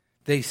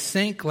 They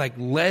sank like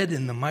lead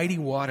in the mighty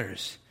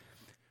waters.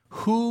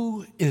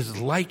 Who is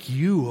like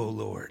you, O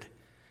Lord,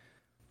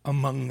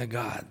 among the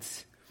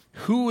gods?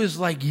 Who is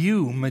like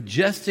you,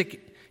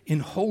 majestic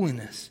in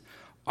holiness,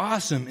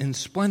 awesome in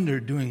splendor,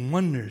 doing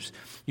wonders?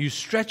 You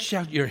stretched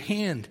out your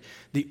hand,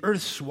 the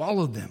earth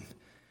swallowed them.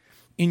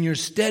 In your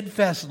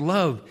steadfast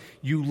love,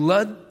 you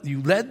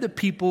led the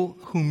people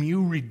whom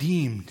you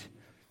redeemed.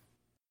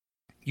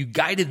 You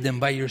guided them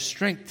by your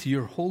strength to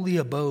your holy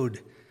abode.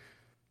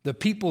 The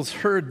peoples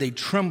heard, they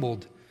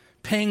trembled.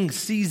 Pangs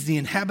seized the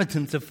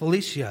inhabitants of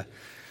Philistia.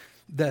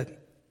 Then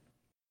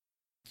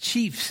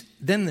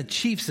the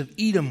chiefs of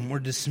Edom were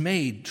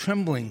dismayed.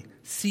 Trembling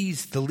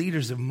seized the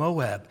leaders of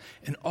Moab.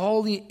 And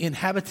all the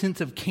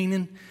inhabitants of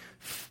Canaan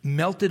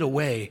melted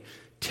away.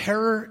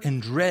 Terror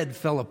and dread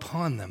fell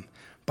upon them.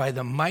 By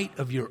the might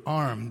of your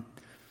arm,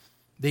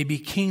 they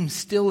became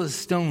still as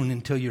stone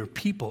until your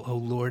people, O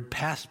Lord,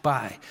 passed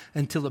by,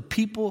 until the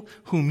people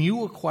whom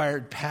you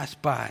acquired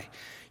passed by.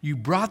 You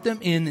brought them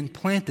in and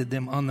planted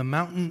them on the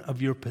mountain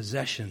of your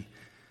possession,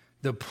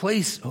 the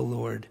place, O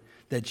Lord,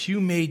 that you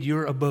made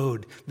your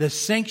abode, the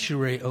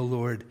sanctuary, O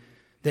Lord,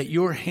 that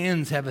your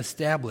hands have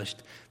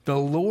established. The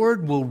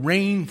Lord will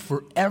reign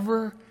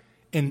forever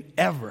and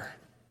ever.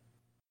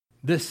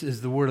 This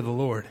is the word of the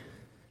Lord.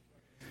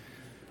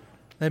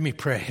 Let me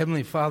pray.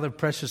 Heavenly Father,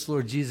 precious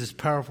Lord Jesus,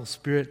 powerful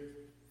Spirit,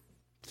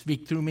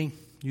 speak through me.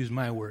 Use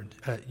my word.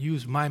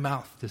 Use my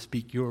mouth to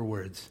speak your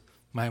words.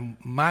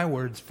 My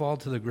words fall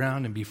to the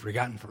ground and be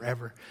forgotten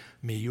forever.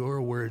 May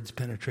your words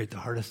penetrate the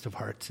hardest of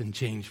hearts and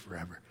change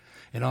forever.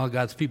 And all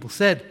God's people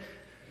said,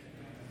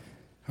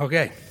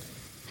 okay.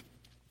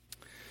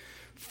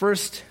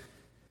 First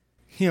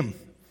hymn.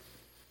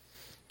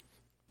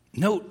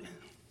 Note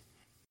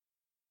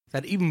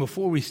that even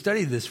before we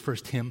study this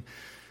first hymn,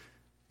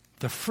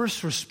 the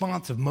first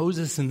response of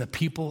Moses and the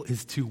people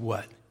is to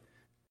what?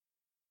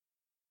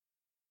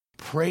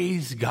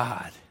 Praise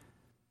God.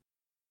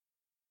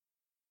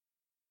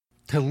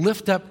 To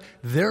lift up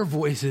their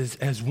voices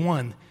as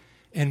one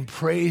and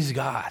praise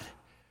God.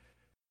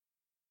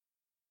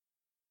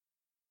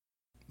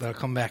 But I'll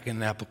come back in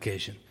an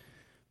application.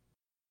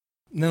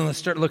 And then let's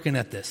start looking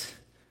at this.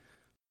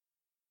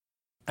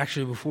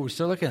 Actually, before we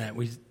start looking at it,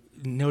 we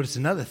notice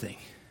another thing.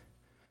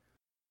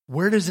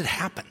 Where does it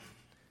happen?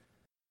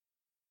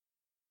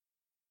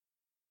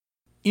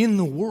 In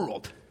the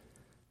world.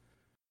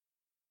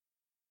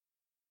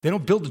 They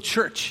don't build a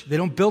church. They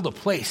don't build a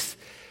place.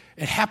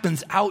 It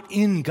happens out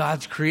in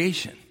God's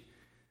creation.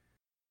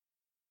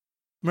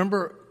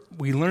 Remember,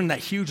 we learned that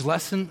huge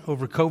lesson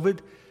over COVID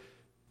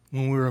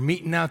when we were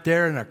meeting out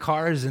there in our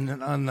cars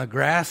and on the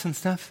grass and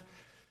stuff?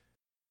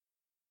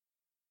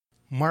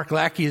 Mark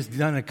Lackey has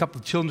done a couple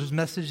of children's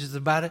messages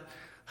about it,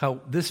 how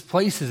this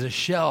place is a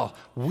shell.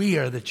 We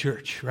are the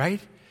church, right?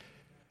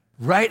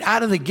 Right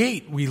out of the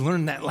gate, we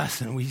learn that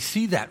lesson. We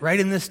see that right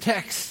in this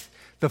text.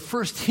 The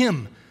first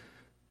hymn,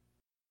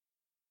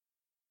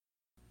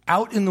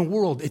 out in the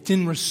world, it's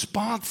in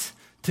response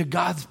to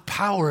God's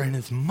power and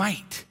His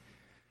might.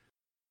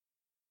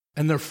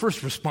 And their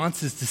first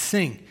response is to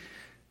sing.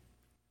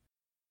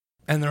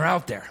 And they're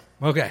out there.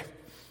 Okay.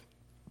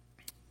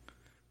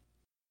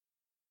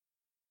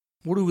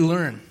 What do we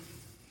learn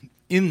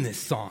in this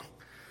song?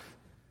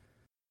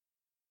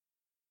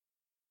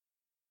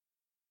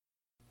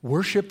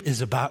 Worship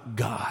is about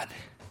God.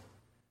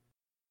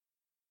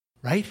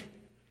 Right?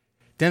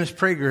 Dennis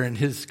Prager, in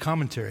his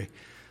commentary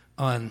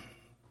on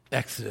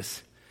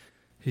Exodus,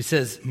 he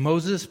says,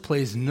 Moses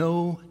plays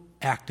no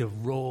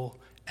active role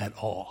at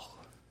all.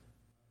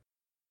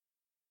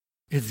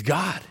 It's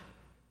God.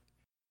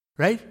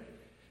 Right?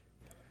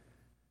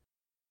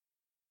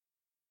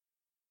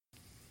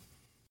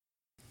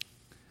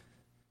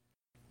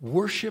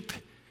 Worship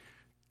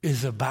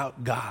is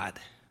about God.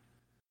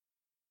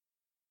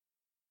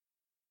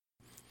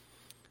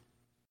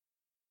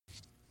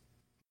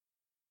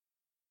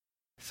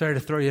 Sorry to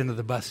throw you under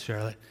the bus,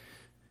 Charlotte.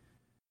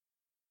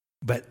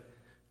 But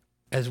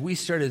as we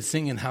started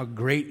singing How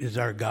Great Is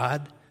Our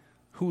God,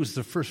 who was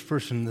the first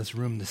person in this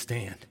room to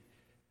stand?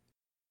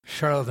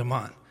 Charlotte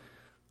Amont,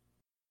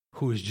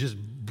 who was just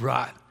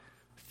brought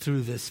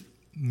through this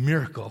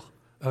miracle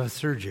of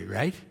surgery,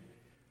 right?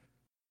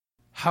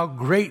 How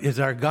great is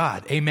our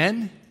God.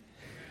 Amen?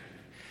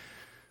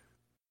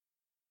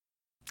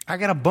 I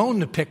got a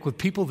bone to pick with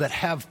people that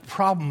have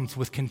problems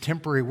with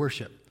contemporary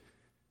worship.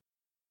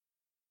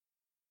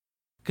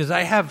 Because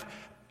I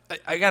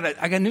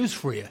got news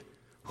for you.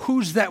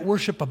 Who's that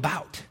worship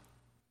about?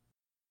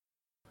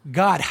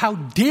 God, how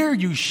dare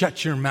you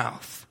shut your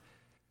mouth?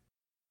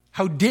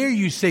 How dare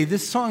you say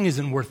this song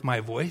isn't worth my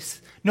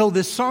voice? No,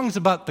 this song's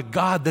about the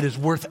God that is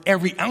worth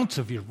every ounce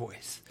of your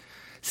voice.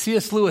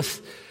 C.S.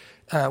 Lewis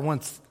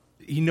once,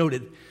 he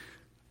noted,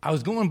 I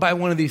was going by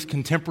one of these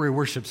contemporary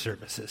worship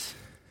services,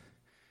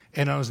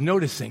 and I was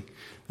noticing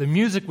the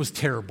music was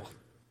terrible.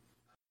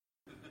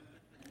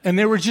 And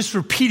they were just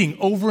repeating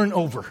over and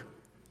over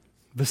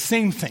the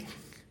same thing.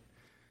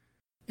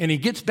 And he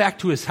gets back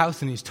to his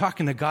house and he's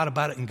talking to God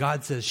about it, and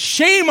God says,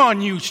 shame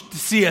on you,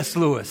 C.S.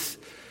 Lewis.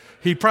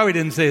 He probably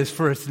didn't say his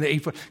first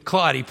name.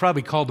 Claude, he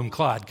probably called him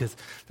Claude because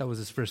that was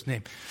his first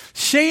name.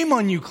 Shame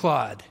on you,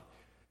 Claude.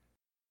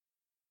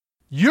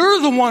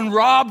 You're the one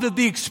robbed of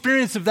the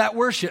experience of that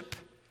worship.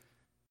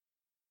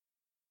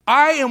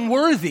 I am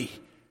worthy.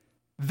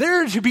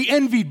 They're to be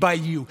envied by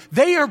you.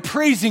 They are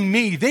praising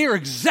me. They are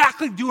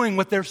exactly doing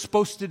what they're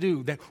supposed to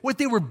do, what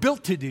they were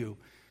built to do.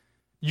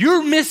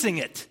 You're missing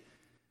it.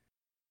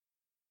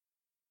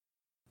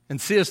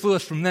 And C.S.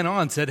 Lewis from then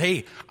on said,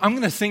 hey, I'm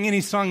going to sing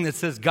any song that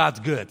says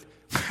God's good.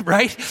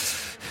 Right?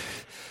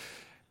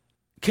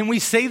 Can we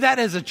say that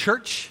as a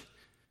church?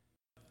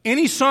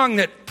 Any song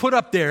that put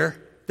up there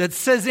that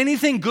says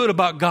anything good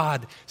about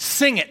God,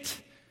 sing it.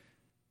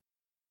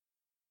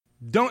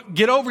 Don't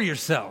get over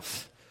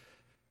yourself.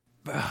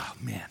 Oh,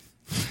 man.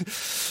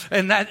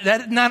 And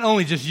that not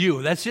only just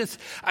you. That's just,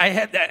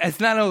 it's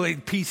not only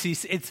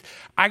PCC.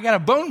 I got a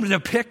bone to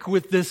pick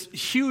with this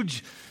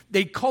huge,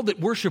 they called it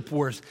worship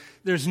wars.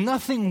 There's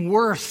nothing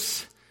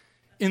worse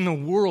in the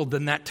world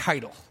than that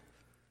title.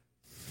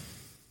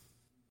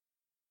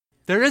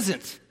 There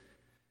isn't.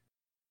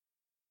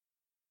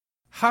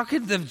 How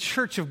could the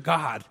church of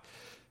God,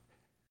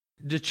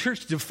 the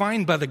church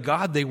defined by the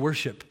God they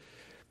worship,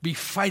 be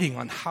fighting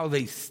on how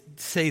they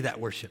say that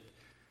worship?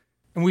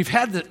 And we've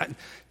had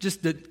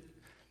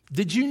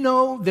did you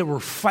know there were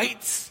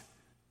fights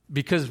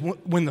because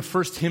when the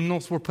first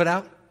hymnals were put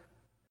out?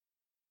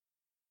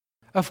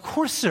 Of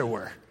course there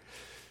were.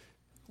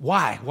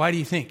 Why? Why do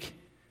you think?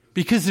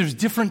 Because there's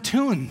different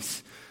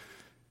tunes.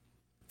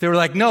 They were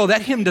like, no,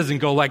 that hymn doesn't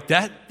go like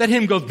that. That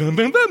hymn goes boom,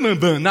 boom, boom, boom,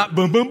 boom, not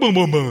boom, boom, boom,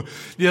 boom, boom.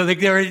 You know, like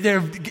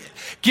they're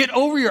get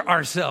over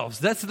ourselves.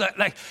 That's oh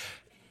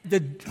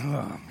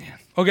man.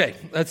 Okay,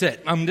 that's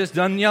it. I'm just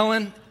done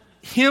yelling.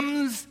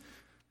 Hymns,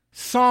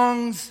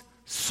 songs,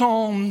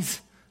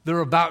 psalms, they're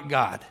about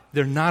God.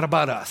 They're not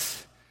about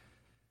us.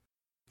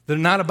 They're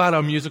not about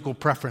our musical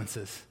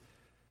preferences.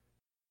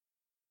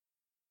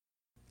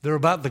 They're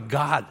about the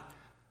God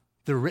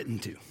they're written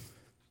to.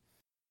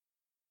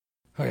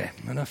 Okay,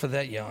 enough of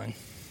that yelling.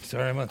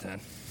 Sorry about that.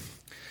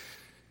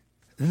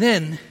 And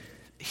then,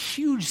 a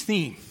huge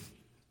theme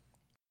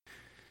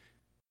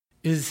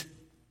is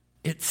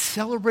it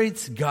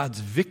celebrates God's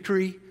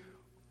victory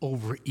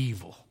over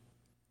evil.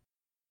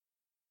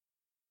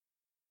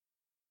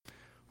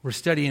 We're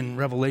studying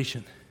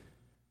Revelation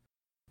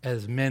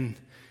as men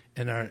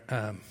in our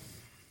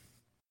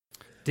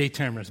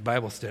daytimers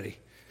Bible study.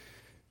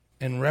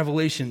 And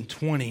Revelation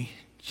 20,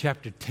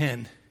 chapter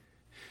 10,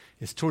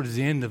 is towards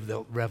the end of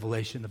the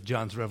revelation, of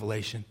John's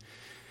revelation.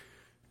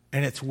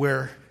 And it's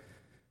where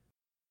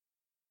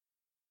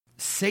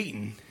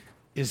Satan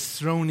is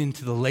thrown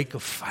into the lake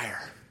of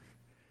fire.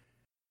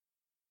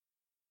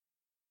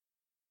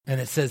 And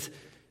it says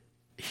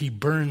he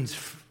burns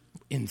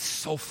in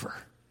sulfur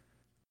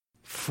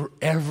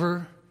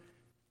forever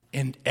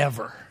and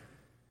ever.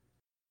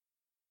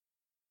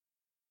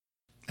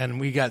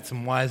 And we got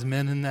some wise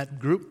men in that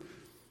group.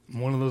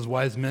 One of those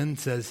wise men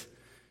says,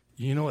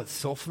 you know what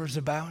sulfur's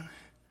about?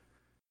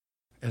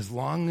 As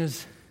long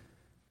as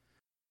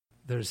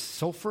there's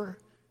sulfur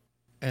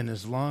and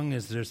as long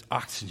as there's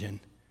oxygen,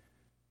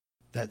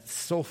 that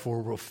sulfur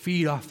will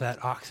feed off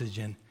that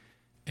oxygen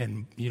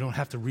and you don't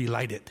have to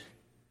relight it.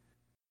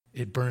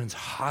 It burns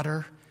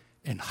hotter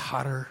and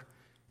hotter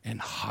and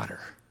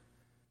hotter.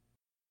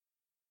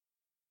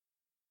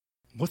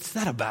 What's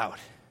that about?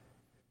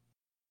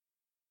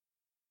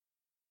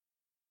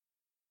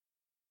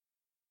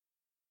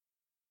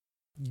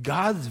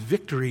 God's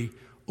victory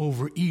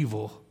over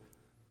evil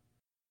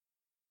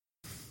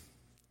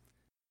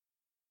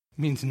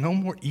means no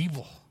more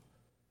evil.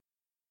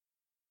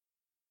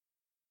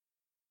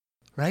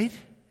 Right?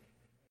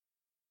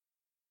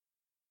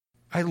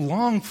 I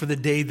long for the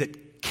day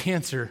that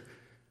cancer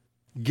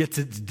gets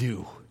its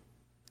due.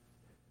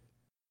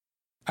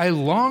 I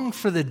long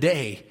for the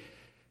day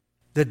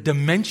that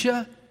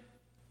dementia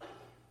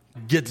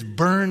gets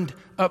burned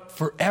up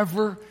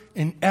forever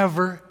and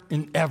ever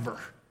and ever.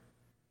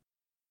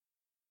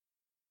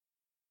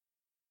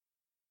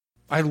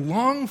 I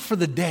long for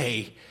the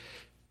day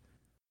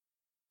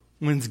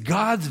when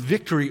God's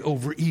victory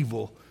over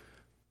evil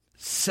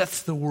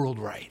sets the world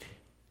right.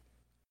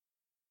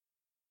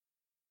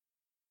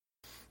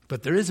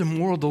 But there is a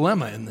moral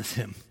dilemma in this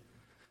hymn,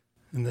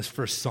 in this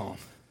first psalm.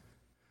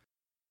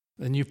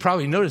 And you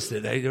probably noticed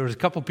it. There was a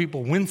couple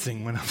people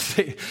wincing when I'm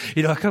saying,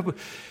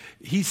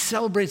 he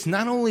celebrates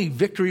not only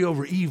victory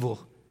over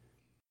evil,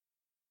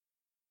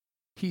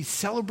 he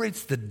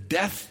celebrates the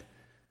death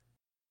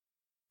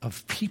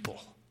of people.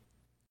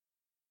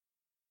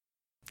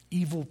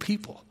 Evil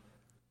people.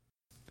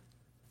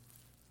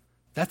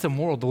 That's a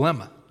moral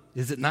dilemma,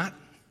 is it not?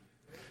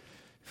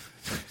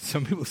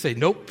 Some people say,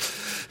 nope.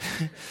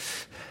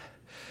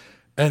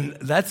 And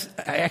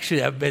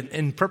I've been,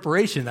 in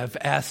preparation, I've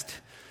asked,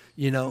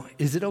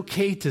 is it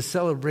okay to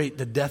celebrate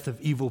the death of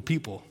evil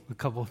people?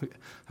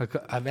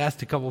 I've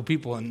asked a couple of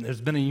people, and there's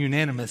been a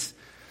unanimous,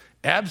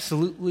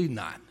 absolutely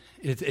not.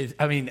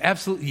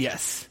 Absolutely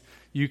yes.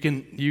 You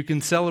can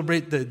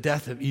celebrate the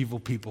death of evil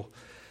people.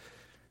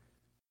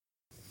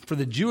 For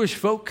the Jewish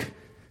folk,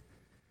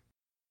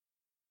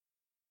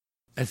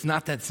 it's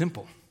not that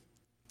simple.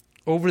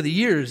 Over the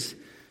years,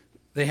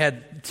 they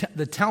had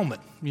the Talmud,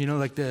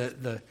 like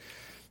the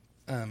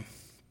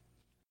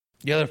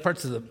other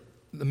parts of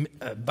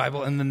the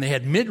Bible, and then they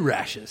had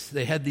midrashes.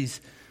 They had these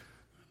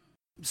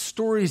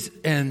stories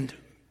and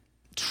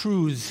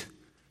truths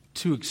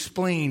to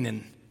explain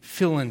and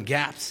fill in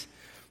gaps.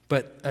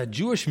 But a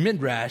Jewish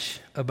midrash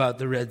about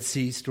the Red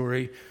Sea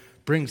story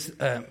brings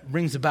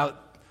about,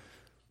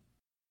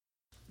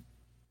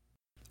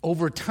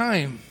 over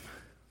time,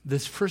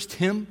 this first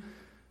hymn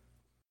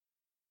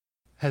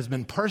has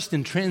been parsed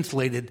and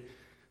translated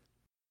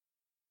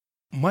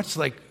much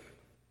like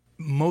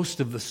most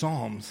of the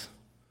Psalms,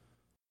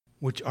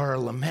 which are a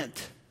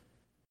lament.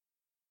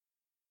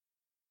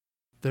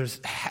 There's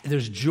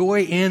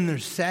joy and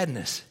there's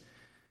sadness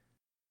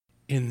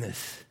in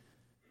this.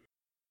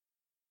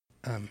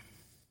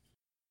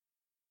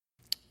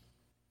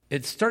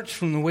 It starts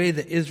from the way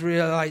the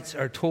Israelites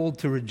are told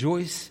to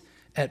rejoice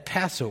at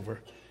Passover,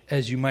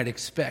 as you might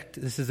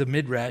expect. This is a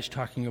midrash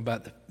talking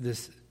about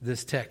this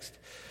text.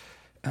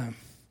 And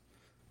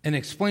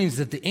explains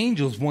that the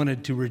angels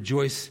wanted to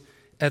rejoice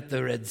at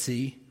the Red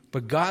Sea,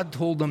 but God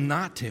told them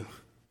not to.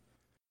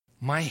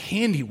 my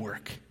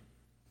handiwork.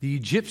 The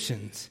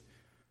Egyptians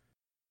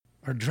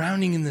are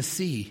drowning in the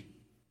sea.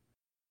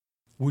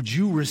 Would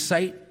you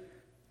recite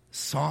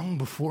song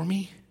before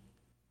me?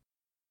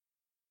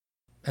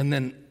 And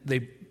then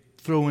they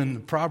throw in the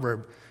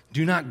proverb,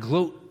 do not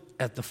gloat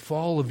at the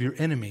fall of your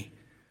enemy.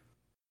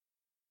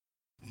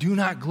 Do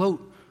not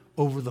gloat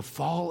over the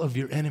fall of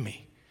your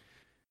enemy.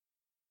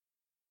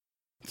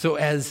 So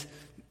as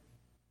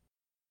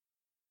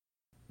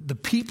the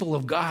people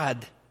of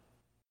God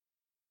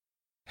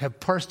have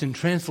parsed and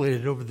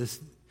translated over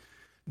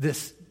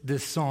this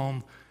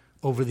psalm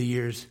over the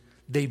years,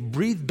 they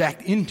breathe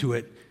back into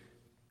it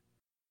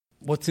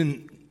what's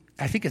in,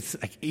 I think it's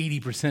like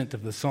 80%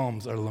 of the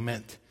psalms are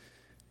lament.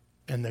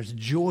 And there's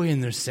joy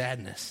and there's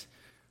sadness.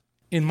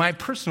 In my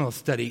personal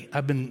study,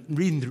 I've been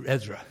reading through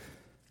Ezra,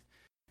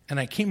 and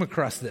I came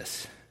across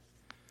this,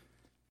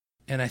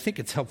 and I think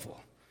it's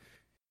helpful.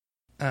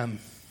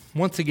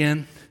 Once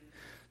again,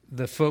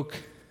 the folk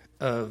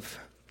of,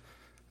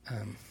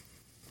 I'm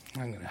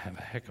going to have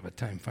a heck of a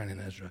time finding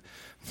Ezra,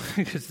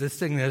 because this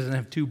thing doesn't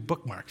have 2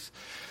 bookmarks.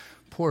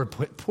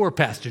 Poor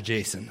Pastor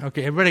Jason.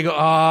 Okay, everybody go,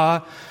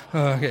 ah.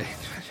 Okay.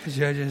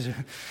 Judges.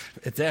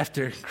 It's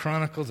after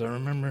Chronicles. I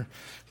remember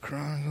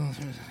Chronicles.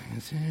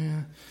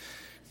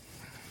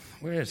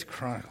 Where's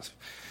Chronicles?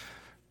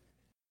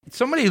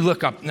 Somebody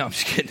look up. No, I'm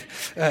just kidding.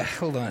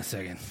 Hold on a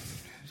second.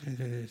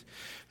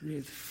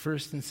 Read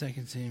 1st and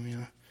 2nd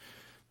Samuel.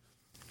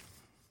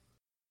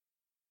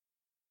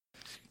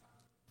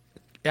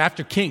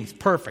 After Kings.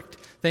 Perfect.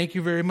 Thank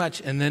you very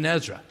much. And then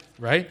Ezra.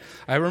 Right?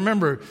 I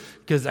remember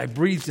because it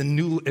breathed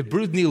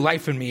new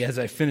life in me as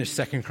I finished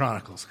 2nd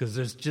Chronicles, because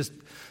there's just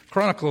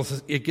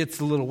Chronicles, it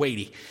gets a little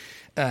weighty.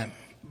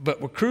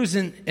 But we're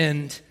cruising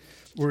and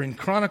we're in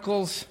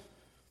Chronicles,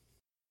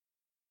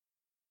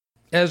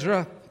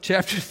 Ezra,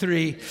 chapter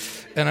 3,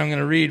 and I'm going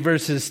to read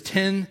verses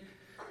 10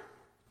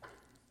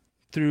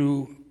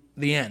 through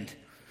the end.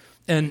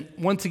 And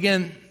once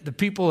again, the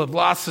people have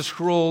lost the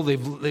scroll.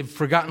 They've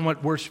forgotten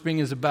what worshiping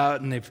is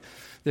about, and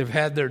they've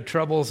had their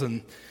troubles.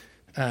 And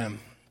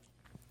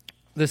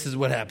this is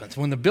what happens.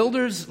 When the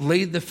builders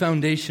laid the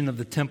foundation of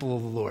the temple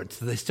of the Lord,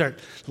 so they start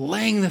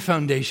laying the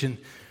foundation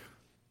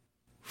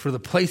for the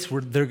place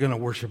where they're going to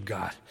worship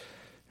God.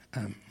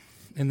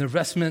 And their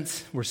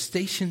vestments were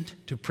stationed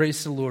to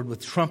praise the Lord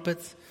with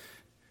trumpets,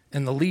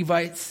 and the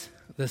Levites,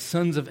 the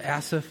sons of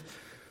Asaph,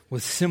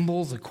 with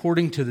cymbals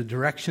according to the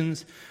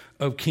directions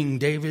of King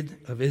David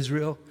of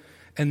Israel.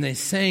 And they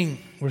sang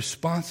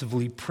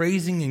responsively,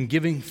 praising and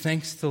giving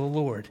thanks to the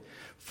Lord,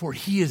 for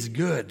he is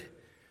good.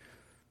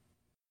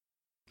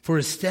 For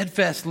his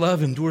steadfast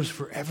love endures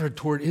forever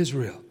toward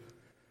Israel.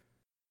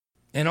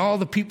 And all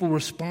the people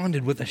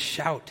responded with a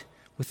shout,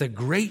 with a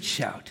great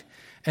shout,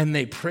 and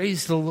they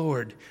praised the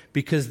Lord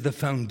because the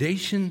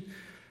foundation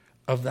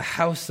of the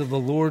house of the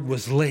Lord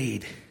was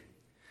laid.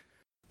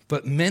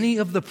 But many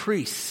of the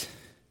priests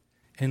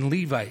and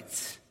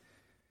Levites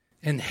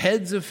and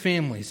heads of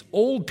families,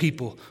 old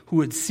people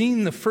who had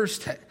seen the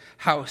first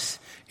house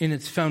in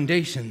its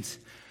foundations,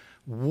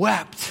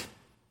 wept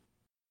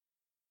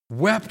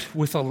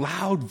with a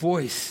loud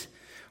voice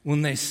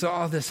when they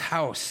saw this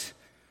house.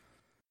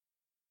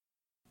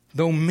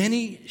 Though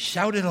many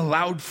shouted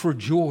aloud for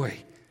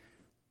joy,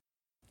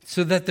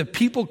 so that the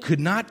people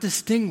could not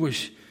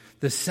distinguish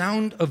the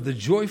sound of the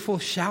joyful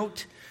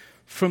shout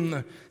from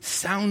the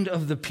sound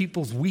of the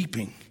people's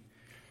weeping.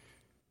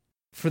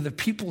 For the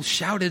people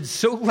shouted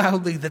so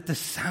loudly that the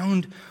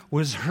sound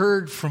was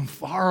heard from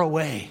far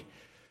away.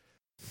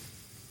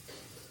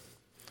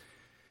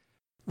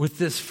 With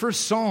this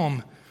first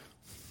psalm,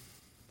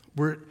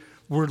 we're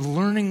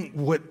learning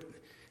what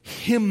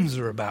hymns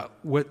are about,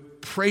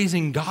 what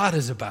praising God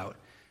is about.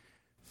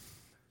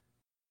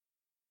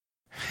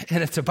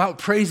 And it's about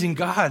praising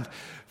God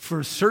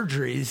for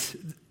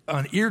surgeries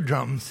on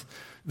eardrums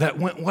that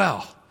went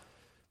well.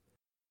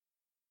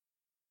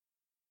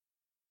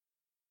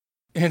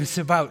 And it's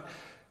about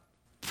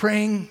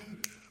praying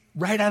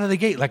right out of the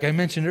gate, like I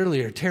mentioned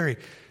earlier, Terry,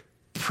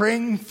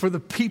 praying for the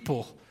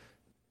people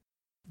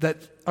that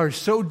are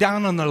so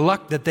down on their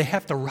luck that they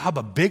have to rob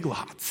a Big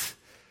Lots.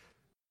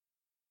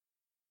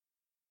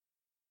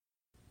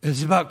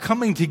 It's about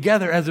coming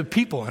together as a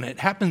people, and it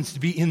happens to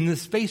be in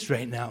this space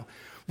right now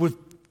with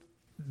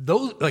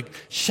those like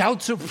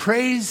shouts of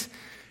praise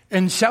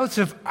and shouts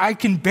of, I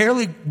can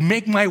barely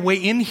make my way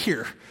in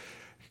here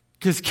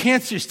because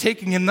cancer's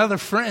taking another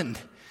friend.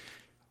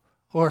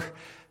 Or,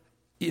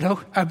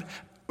 I'm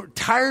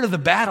tired of the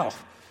battle.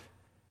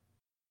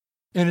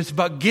 And it's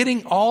about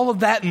getting all of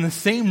that in the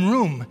same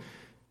room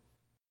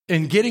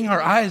and getting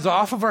our eyes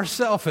off of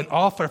ourselves and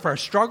off of our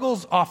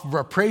struggles, off of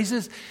our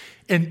praises,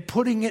 and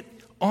putting it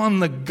on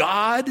the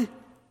God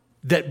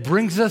that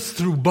brings us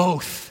through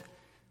both.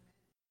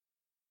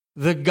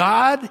 The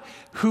God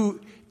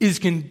who is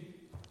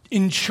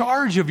in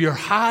charge of your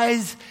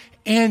highs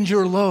and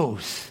your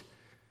lows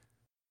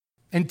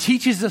and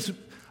teaches us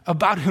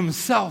about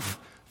himself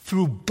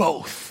through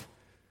both.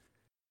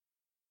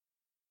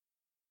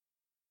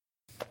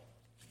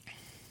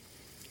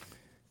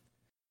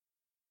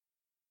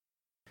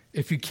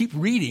 if you keep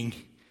reading,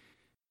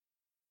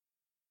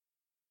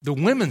 the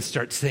women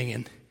start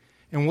singing.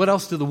 And what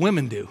else do the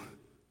women do?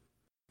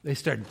 They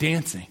start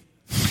dancing.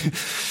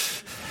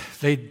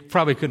 They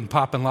probably couldn't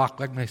pop and lock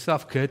like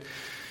myself could.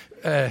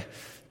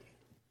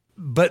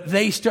 But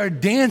they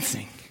start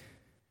dancing.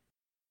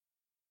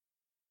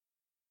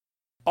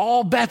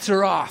 All bets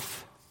are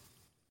off.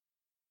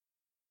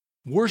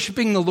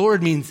 Worshiping the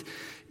Lord means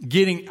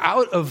getting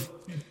out of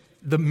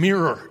the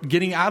mirror,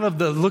 getting out of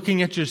the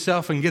looking at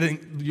yourself and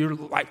getting your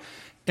life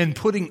and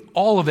putting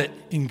all of it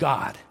in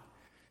God.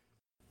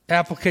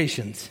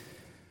 Applications.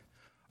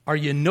 Are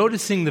you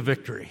noticing the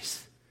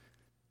victories?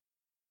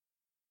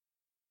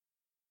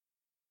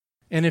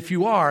 And if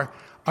you are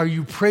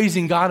you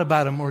praising God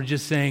about them or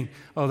just saying,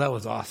 oh, that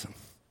was awesome?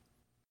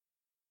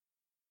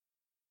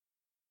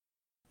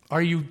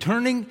 Are you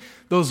turning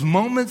those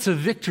moments of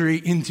victory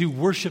into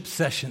worship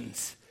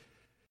sessions?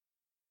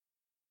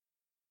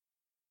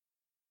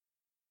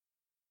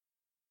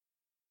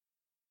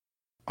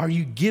 Are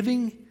you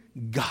giving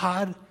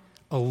God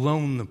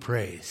alone the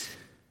praise?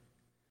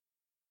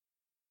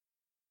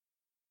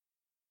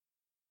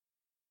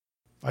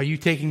 Are you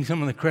taking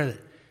some of the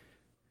credit?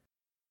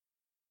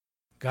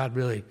 God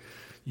really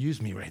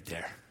used me right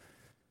there.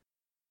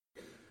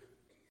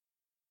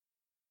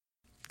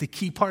 The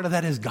key part of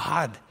that is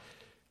God.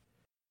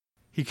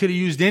 He could have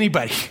used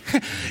anybody.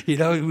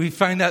 We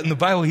find out in the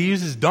Bible he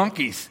uses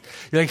donkeys.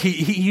 Like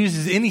he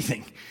uses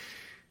anything.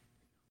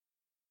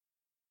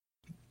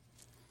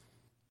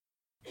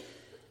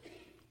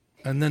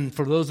 And then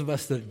for those of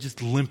us that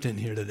just limped in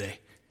here today,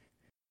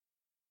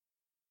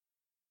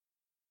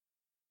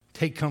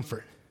 take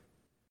comfort.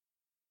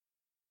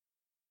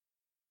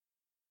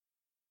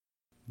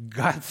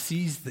 God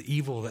sees the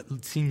evil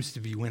that seems to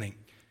be winning.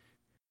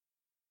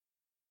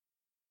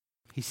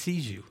 He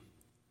sees you.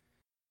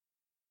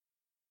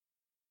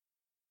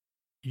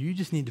 You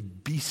just need to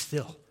be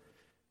still.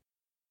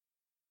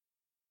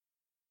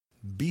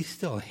 Be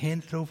still.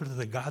 Hand it over to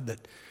the God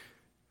that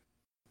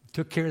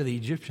took care of the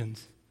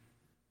Egyptians.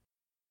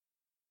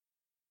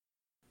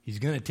 He's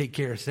going to take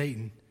care of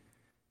Satan.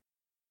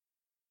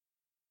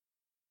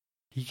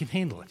 He can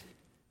handle it.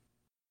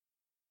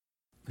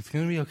 It's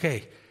going to be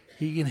okay.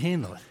 He can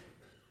handle it.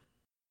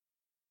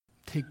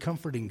 Take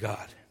comfort in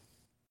God.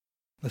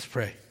 Let's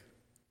pray.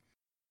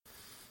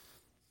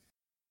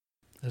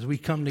 As we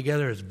come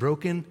together as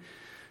broken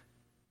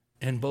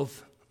and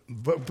both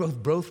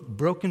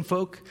broken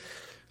folk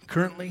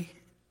currently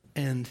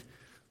and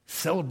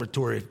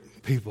celebratory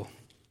people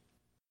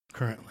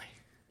currently.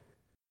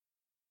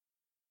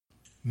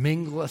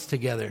 Mingle us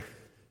together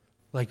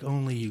like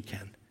only you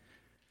can.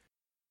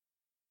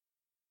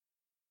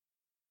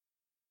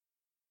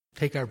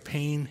 Take our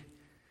pain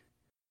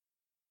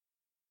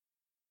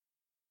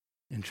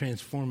and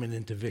transform it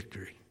into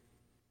victory.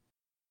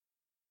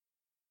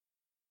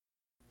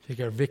 Take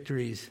our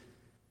victories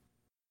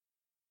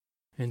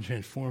and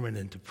transform it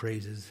into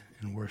praises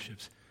and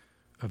worships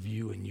of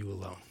you and you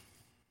alone.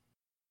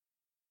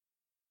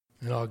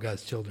 And all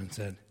God's children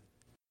said,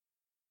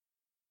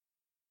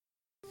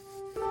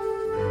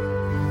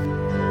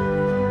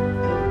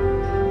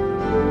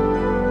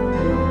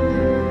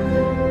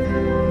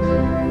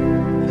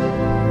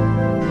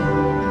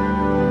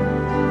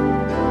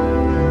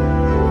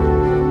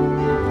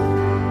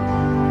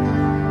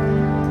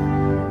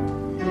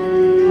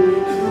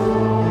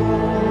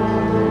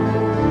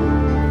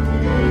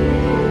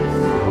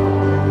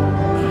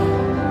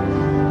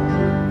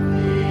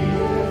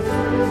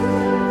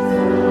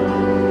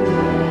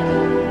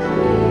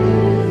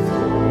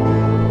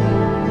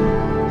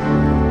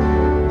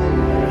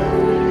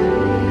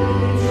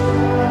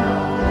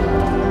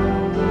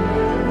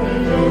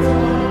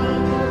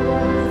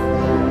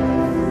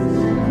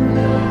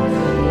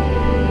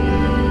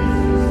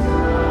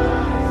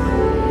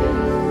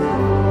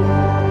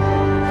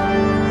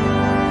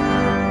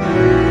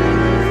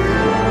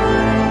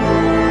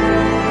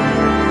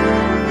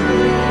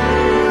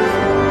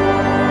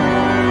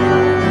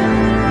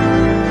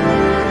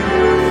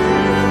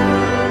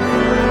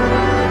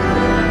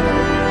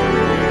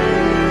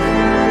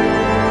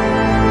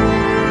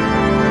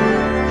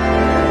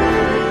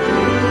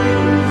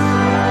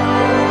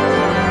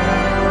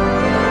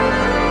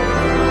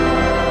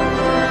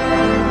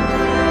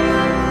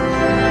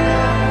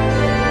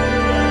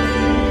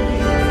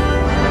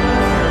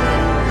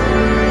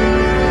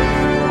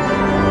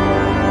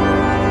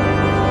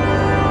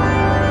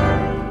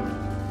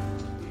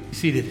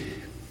 seated.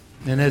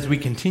 And as we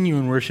continue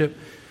in worship,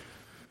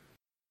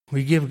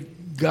 we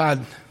give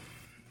God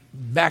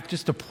back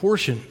just a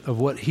portion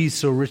of what He's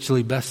so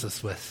richly blessed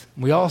us with.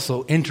 We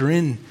also enter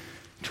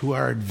into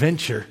our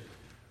adventure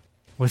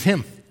with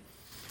Him.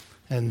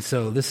 And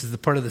so this is the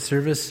part of the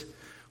service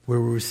where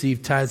we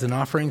receive tithes and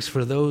offerings.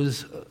 For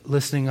those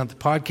listening on the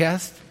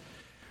podcast,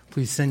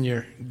 please send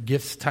your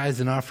gifts,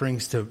 tithes, and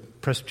offerings to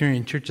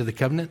Presbyterian Church of the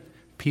Covenant,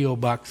 P.O.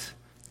 Box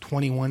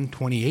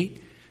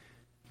 2128,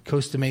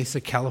 Costa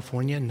Mesa,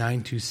 California,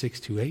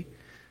 92628.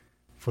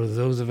 For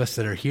those of us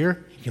that are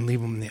here, you can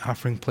leave them in the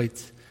offering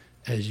plates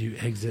as you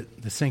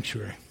exit the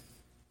sanctuary.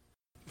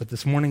 But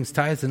this morning's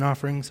tithes and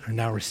offerings are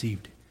now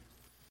received.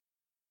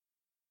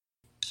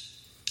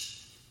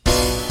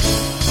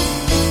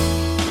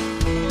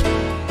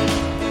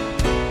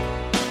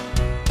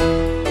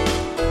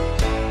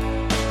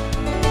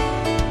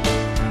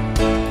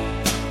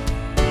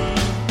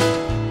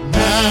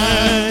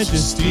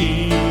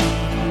 Majesty,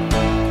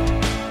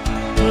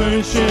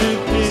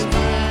 worship His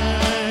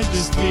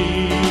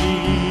majesty.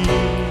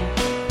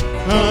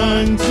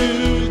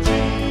 Unto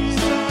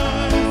Jesus,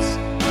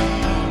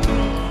 all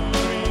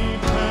glory,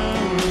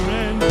 power,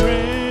 and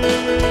praise.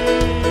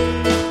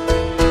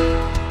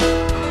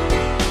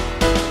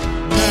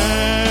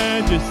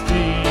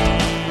 Majesty,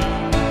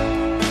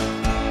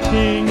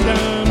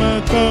 kingdom,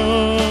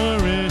 authority.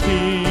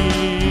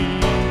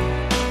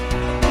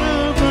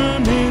 Now from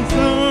His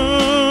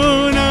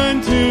throne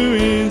unto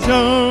His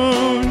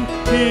own,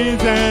 His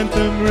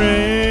anthem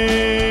reigns.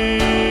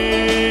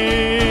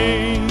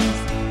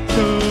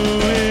 So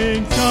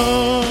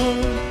exalt,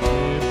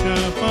 lift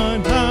up on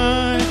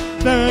high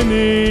the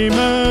name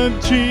of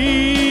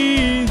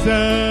Jesus.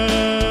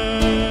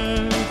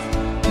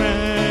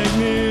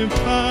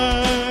 Magnify,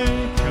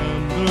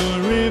 come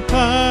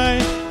glorify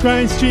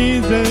Christ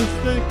Jesus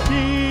the King.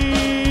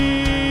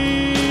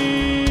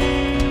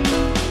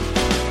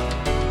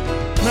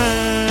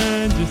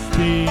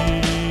 Majesty,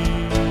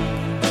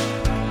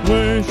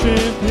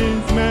 worship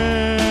His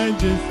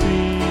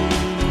majesty.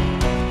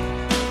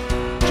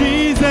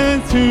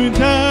 Jesus who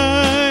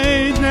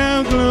died,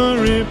 now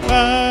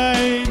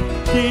glorified,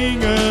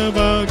 King of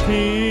all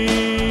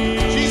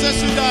kings.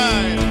 Jesus who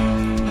died.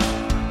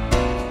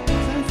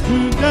 Jesus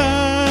who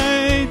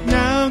died,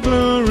 now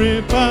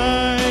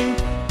glorified,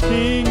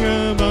 King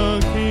of all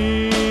kings.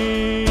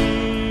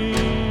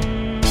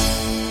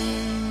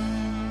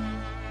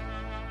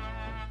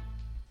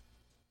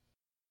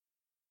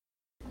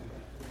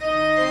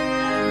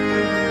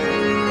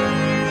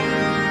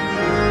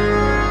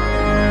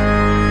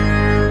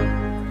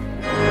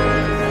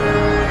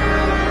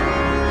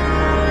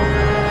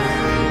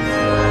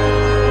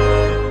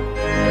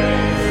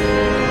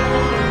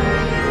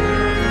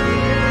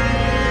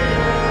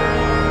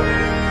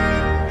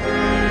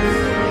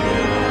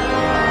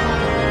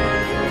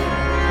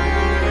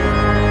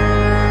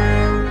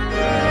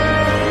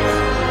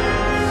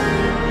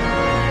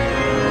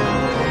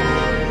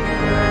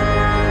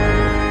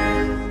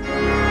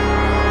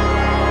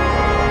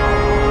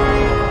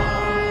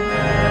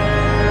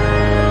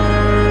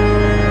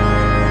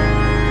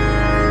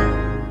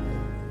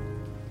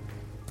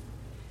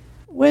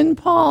 When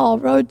Paul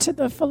wrote to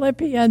the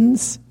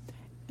Philippians,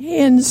 he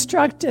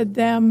instructed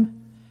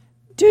them,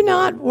 "Do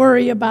not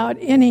worry about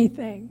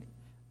anything,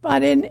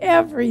 but in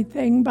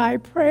everything by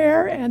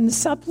prayer and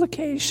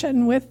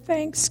supplication with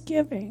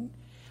thanksgiving,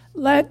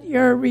 let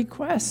your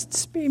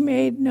requests be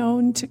made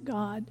known to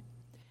God.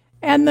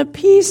 And the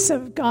peace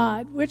of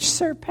God, which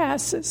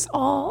surpasses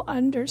all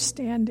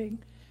understanding,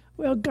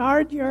 will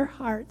guard your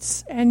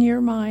hearts and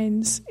your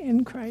minds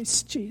in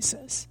Christ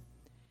Jesus."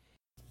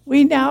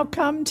 We now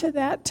come to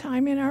that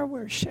time in our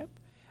worship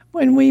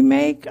when we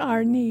make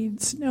our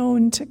needs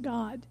known to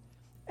God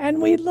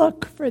and we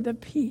look for the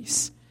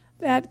peace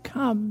that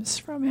comes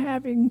from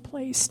having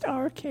placed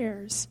our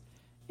cares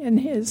in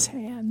His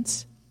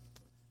hands.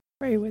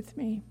 Pray with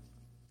me.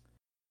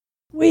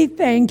 We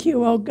thank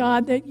you, O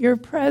God, that your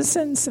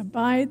presence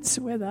abides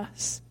with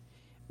us.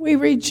 We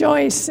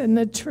rejoice in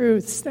the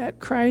truths that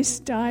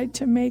Christ died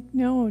to make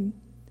known.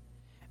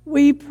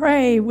 We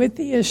pray with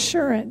the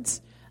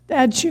assurance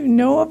that you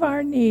know of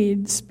our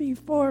needs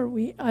before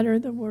we utter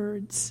the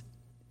words.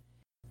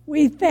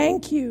 We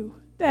thank you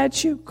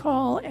that you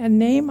call and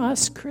name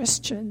us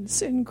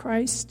Christians in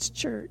Christ's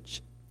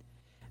church.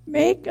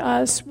 Make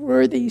us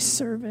worthy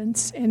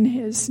servants in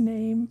His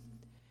name.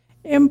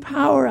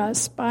 Empower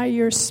us by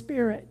your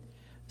Spirit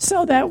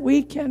so that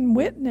we can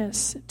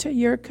witness to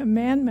your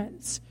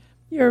commandments,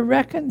 your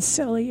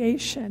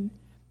reconciliation,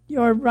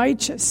 your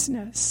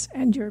righteousness,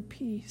 and your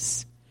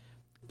peace.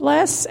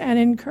 Bless and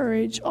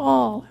encourage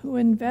all who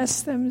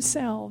invest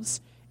themselves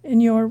in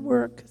your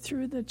work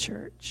through the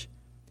church,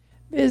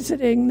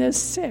 visiting the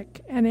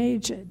sick and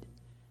aged,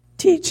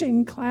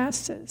 teaching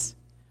classes,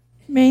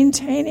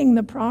 maintaining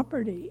the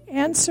property,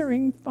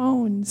 answering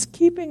phones,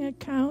 keeping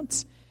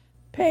accounts,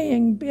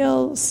 paying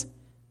bills,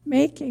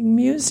 making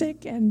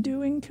music, and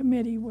doing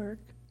committee work.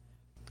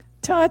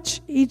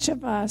 Touch each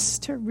of us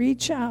to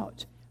reach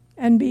out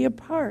and be a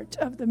part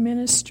of the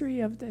ministry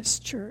of this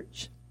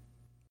church.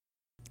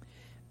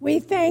 We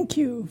thank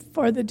you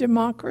for the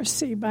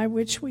democracy by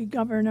which we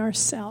govern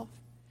ourselves,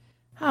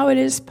 how it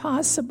is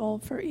possible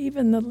for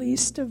even the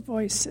least of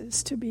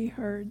voices to be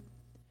heard.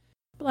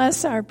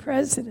 Bless our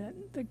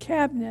president, the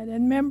cabinet,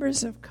 and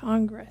members of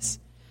Congress,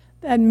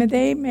 that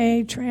they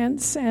may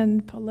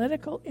transcend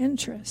political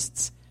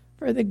interests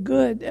for the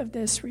good of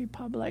this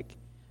republic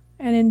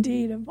and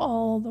indeed of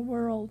all the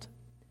world.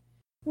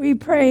 We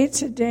pray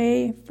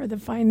today for the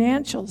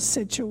financial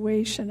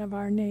situation of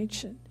our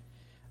nation,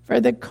 for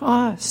the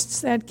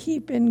costs that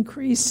keep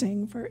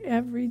increasing for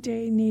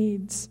everyday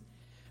needs,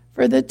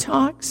 for the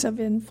talks of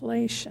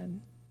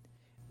inflation.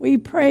 We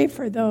pray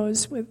for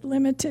those with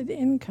limited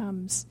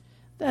incomes,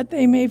 that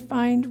they may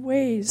find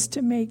ways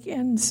to make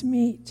ends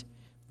meet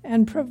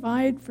and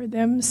provide for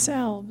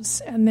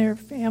themselves and their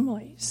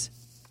families.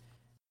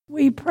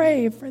 We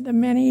pray for the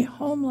many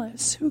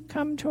homeless who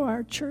come to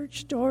our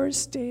church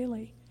doors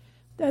daily,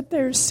 that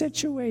their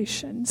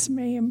situations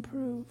may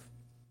improve.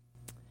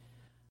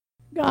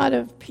 God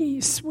of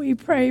peace, we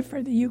pray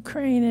for the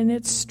Ukraine and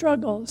its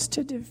struggles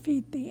to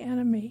defeat the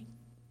enemy.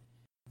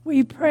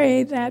 We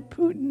pray that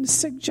Putin's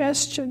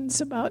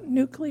suggestions about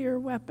nuclear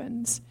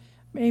weapons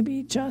may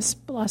be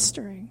just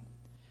blustering.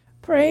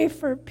 Pray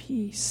for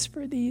peace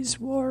for these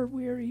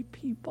war-weary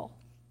people.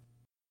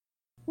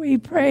 We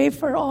pray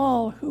for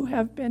all who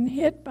have been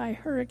hit by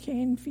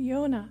Hurricane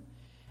Fiona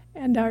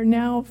and are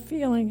now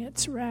feeling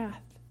its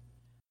wrath.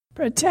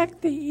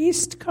 Protect the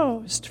East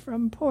Coast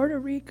from Puerto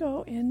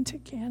Rico into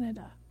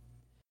Canada.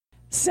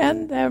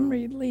 Send them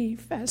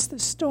relief as the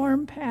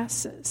storm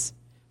passes,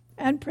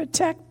 and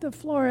protect the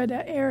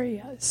Florida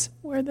areas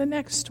where the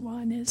next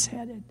one is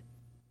headed.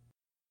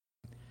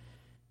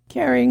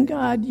 Caring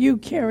God, you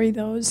carry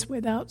those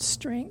without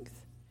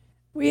strength.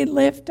 We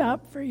lift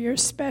up for your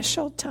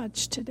special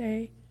touch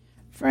today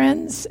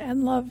friends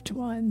and loved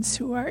ones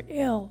who are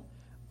ill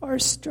or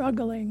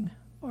struggling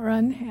or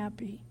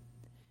unhappy.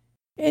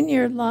 In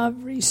your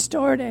love,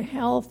 restore to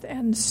health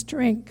and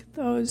strength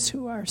those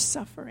who are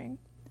suffering.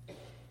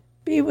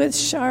 Be with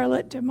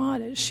Charlotte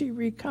DeMott as she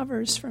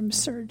recovers from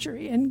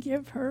surgery and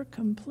give her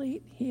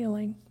complete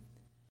healing.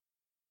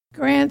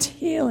 Grant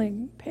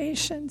healing,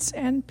 patience,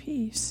 and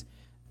peace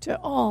to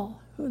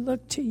all who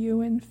look to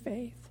you in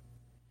faith.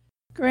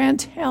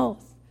 Grant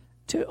health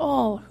to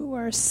all who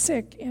are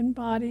sick in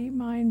body,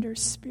 mind, or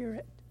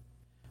spirit.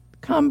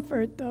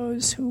 Comfort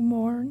those who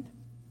mourn.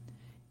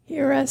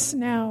 Hear us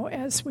now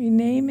as we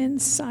name in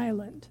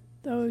silence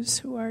those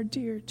who are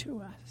dear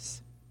to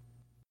us.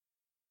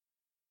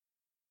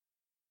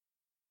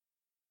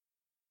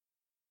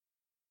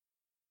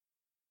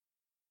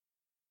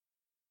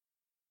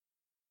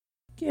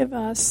 Give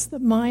us the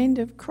mind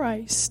of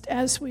Christ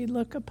as we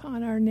look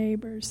upon our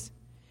neighbors.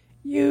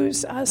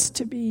 Use us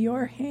to be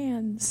your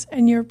hands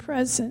and your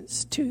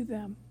presence to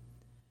them.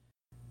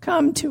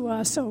 Come to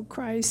us, O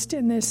Christ,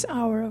 in this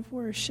hour of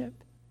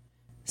worship.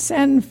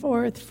 Send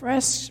forth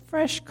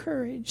fresh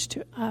courage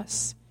to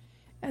us,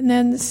 and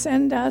then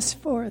send us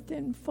forth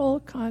in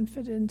full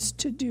confidence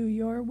to do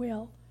your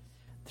will.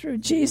 Through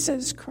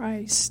Jesus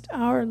Christ,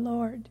 our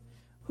Lord,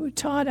 who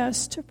taught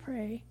us to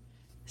pray,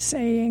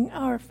 saying,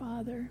 Our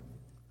Father,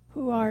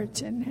 who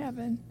art in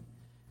heaven,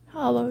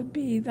 hallowed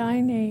be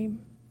thy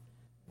name.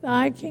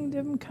 Thy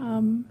kingdom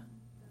come,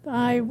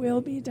 thy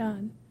will be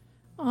done,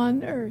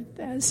 on earth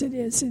as it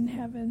is in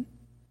heaven.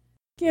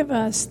 Give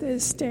us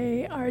this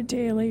day our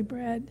daily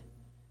bread,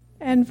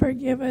 and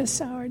forgive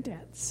us our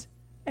debts,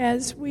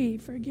 as we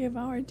forgive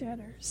our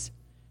debtors.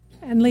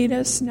 And lead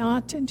us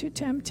not into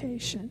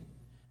temptation,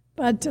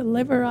 but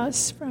deliver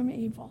us from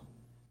evil.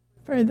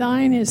 For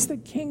thine is the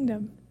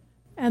kingdom,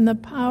 and the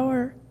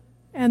power,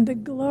 and the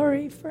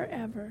glory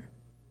forever.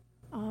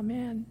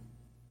 Amen.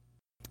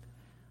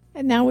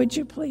 And now would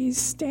you please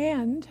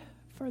stand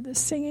for the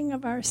singing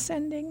of our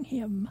sending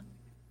hymn.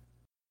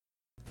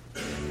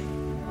 Thank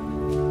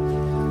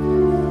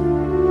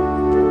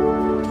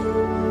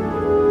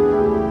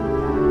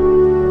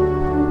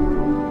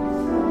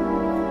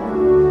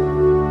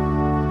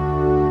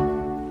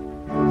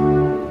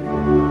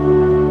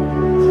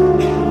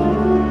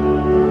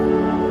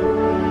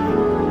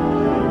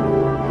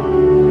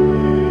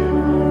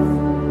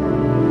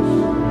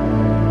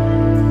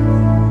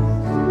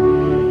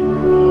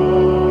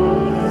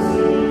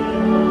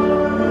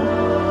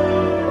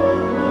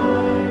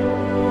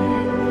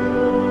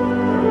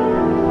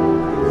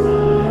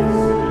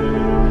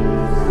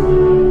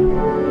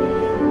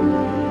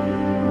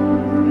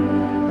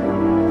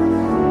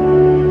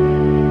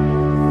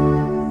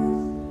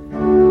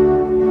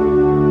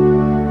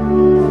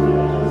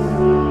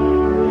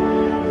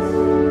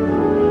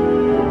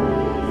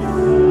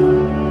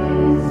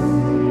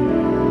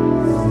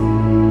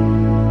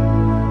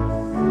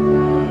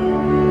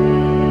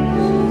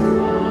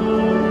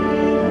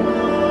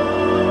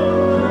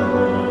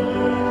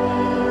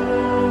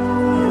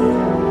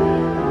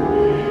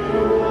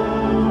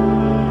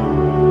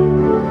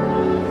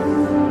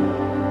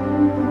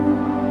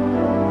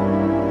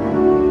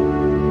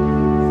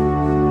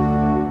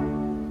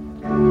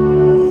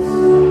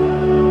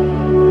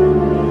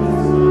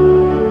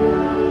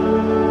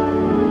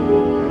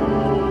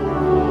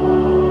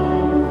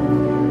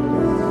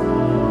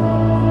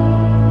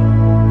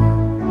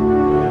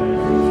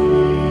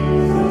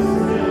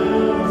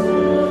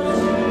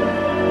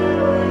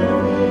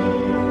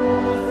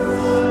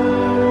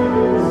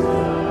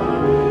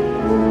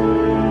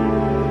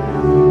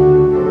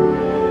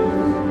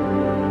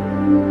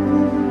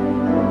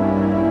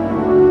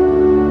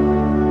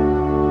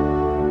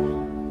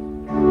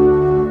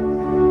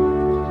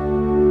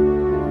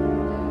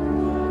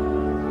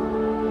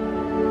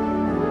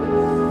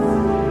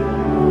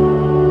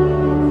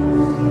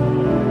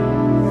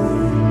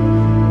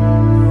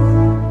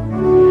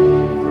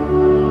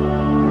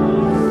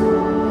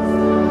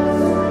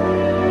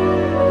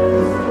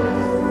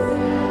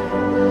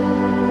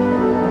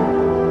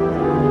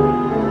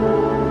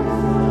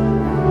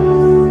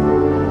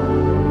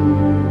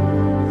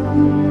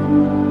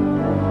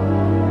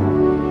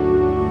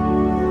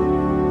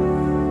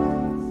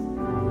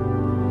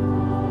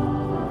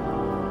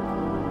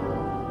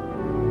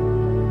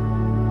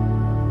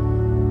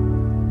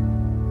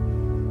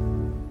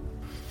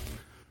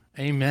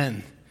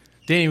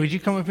Danny, would you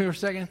come up here for a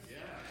second? Yeah.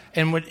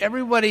 And would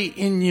everybody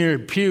in your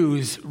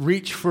pews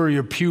reach for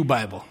your pew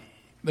Bible?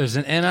 There's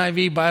an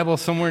NIV Bible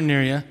somewhere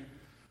near you.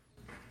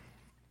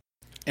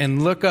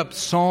 And look up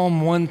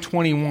Psalm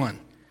 121.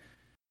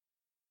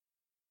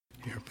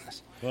 Here,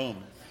 please. Boom.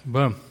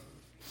 Boom.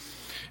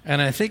 And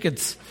I think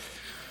it's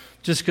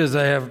just because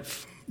I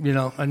have,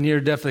 a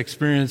near-death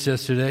experience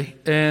yesterday.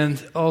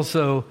 And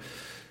also,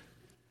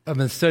 I've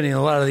been studying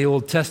a lot of the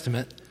Old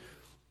Testament.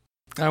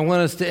 I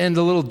want us to end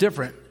a little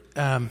different.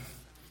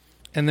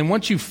 And then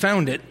once you've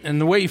found it, and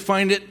the way you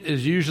find it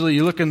is usually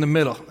you look in the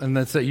middle. And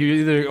that's it. You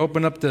either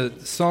open up the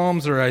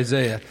Psalms or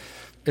Isaiah.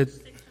 It's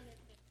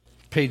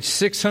page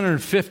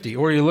 650.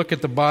 Or you look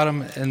at the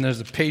bottom and there's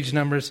the page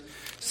numbers,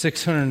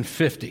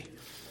 650.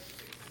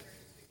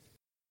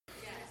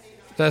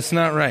 That's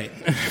not right.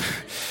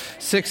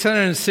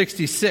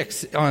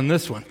 666 on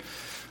this one.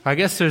 I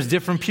guess there's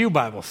different pew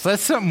Bibles.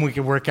 That's something we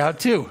can work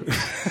out too.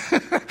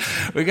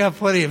 We got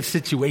plenty of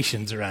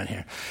situations around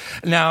here.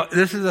 Now,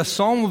 this is a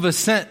psalm of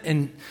ascent,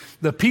 and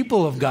the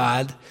people of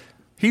God,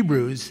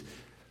 Hebrews,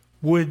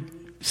 would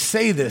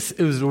say this.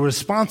 It was a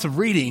responsive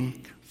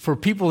reading for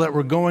people that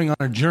were going on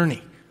a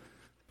journey.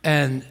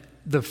 And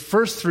the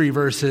first 3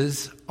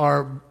 verses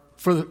are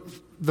for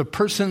the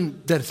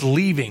person that's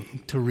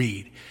leaving to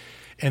read.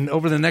 And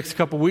over the next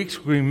couple of weeks,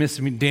 we're going to miss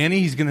Danny.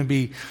 He's going to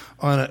be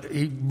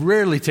he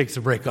rarely takes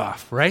a break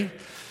off, right?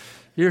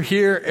 You're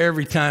here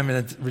every time, and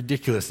it's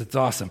ridiculous. It's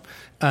awesome.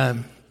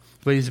 But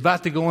he's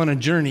about to go on a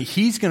journey.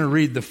 He's going to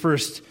read the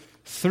first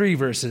 3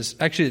 verses.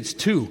 Actually, it's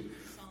 2.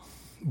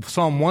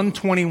 Psalm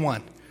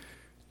 121.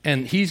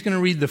 And he's going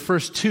to read the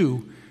first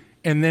 2,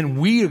 and then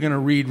we are going to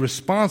read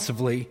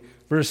responsively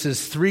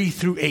verses 3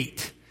 through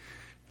 8.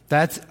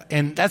 That's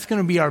going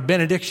to be our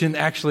benediction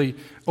actually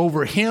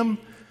over him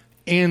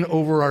and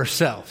over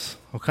ourselves,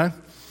 okay?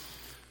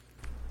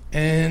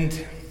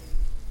 And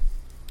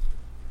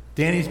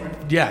Danny's,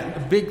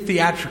 a big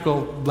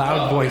theatrical,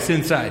 loud voice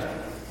inside.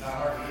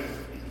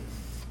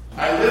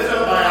 I lift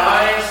up my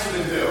eyes to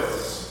the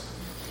hills.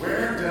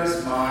 Where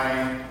does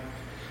my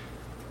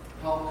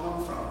help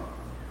come from?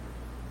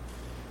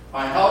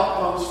 My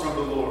help comes from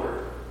the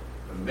Lord,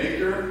 the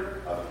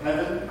maker of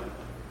heaven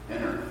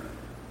and earth.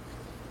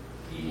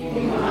 He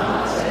will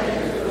not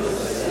take your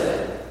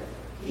footstep.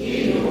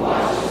 He who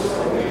watches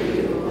over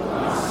you will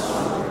not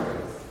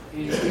slumber.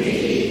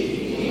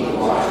 Indeed, he who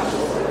watches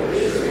over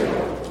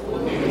Israel will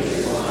neither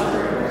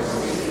slumber nor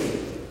sleep.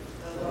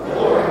 The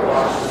Lord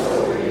watches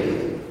over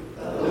you.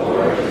 The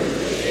Lord is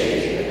your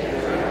shade at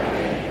your right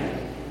hand.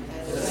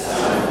 The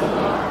sun will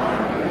not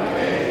harm you by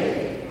day,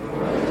 nor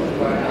moon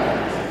by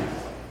night.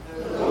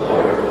 The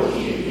Lord will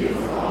keep you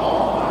from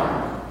all harm.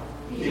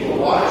 He will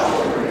watch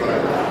over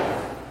your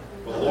life.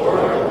 The Lord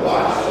will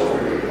watch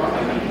over your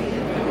coming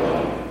and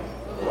going,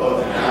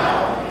 both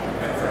now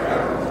and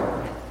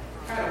forevermore.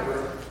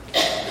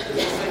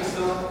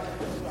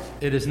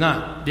 It is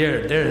not. There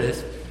it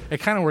is. It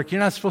kind of worked. You're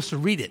not supposed to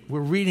read it.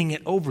 We're reading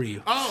it over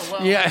you. Oh,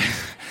 well. Yeah.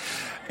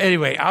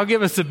 Anyway, I'll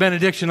give us a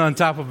benediction on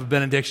top of a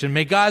benediction.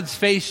 May God's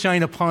face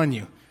shine upon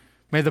you.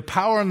 May the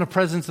power and the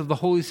presence of the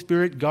Holy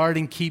Spirit guard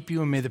and keep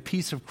you, and may the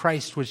peace of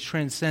Christ, which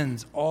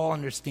transcends all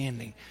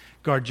understanding,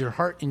 guard your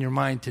heart and your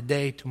mind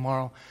today,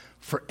 tomorrow,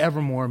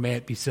 forevermore. May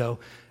it be so,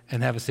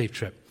 and have a safe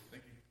trip.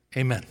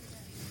 Amen.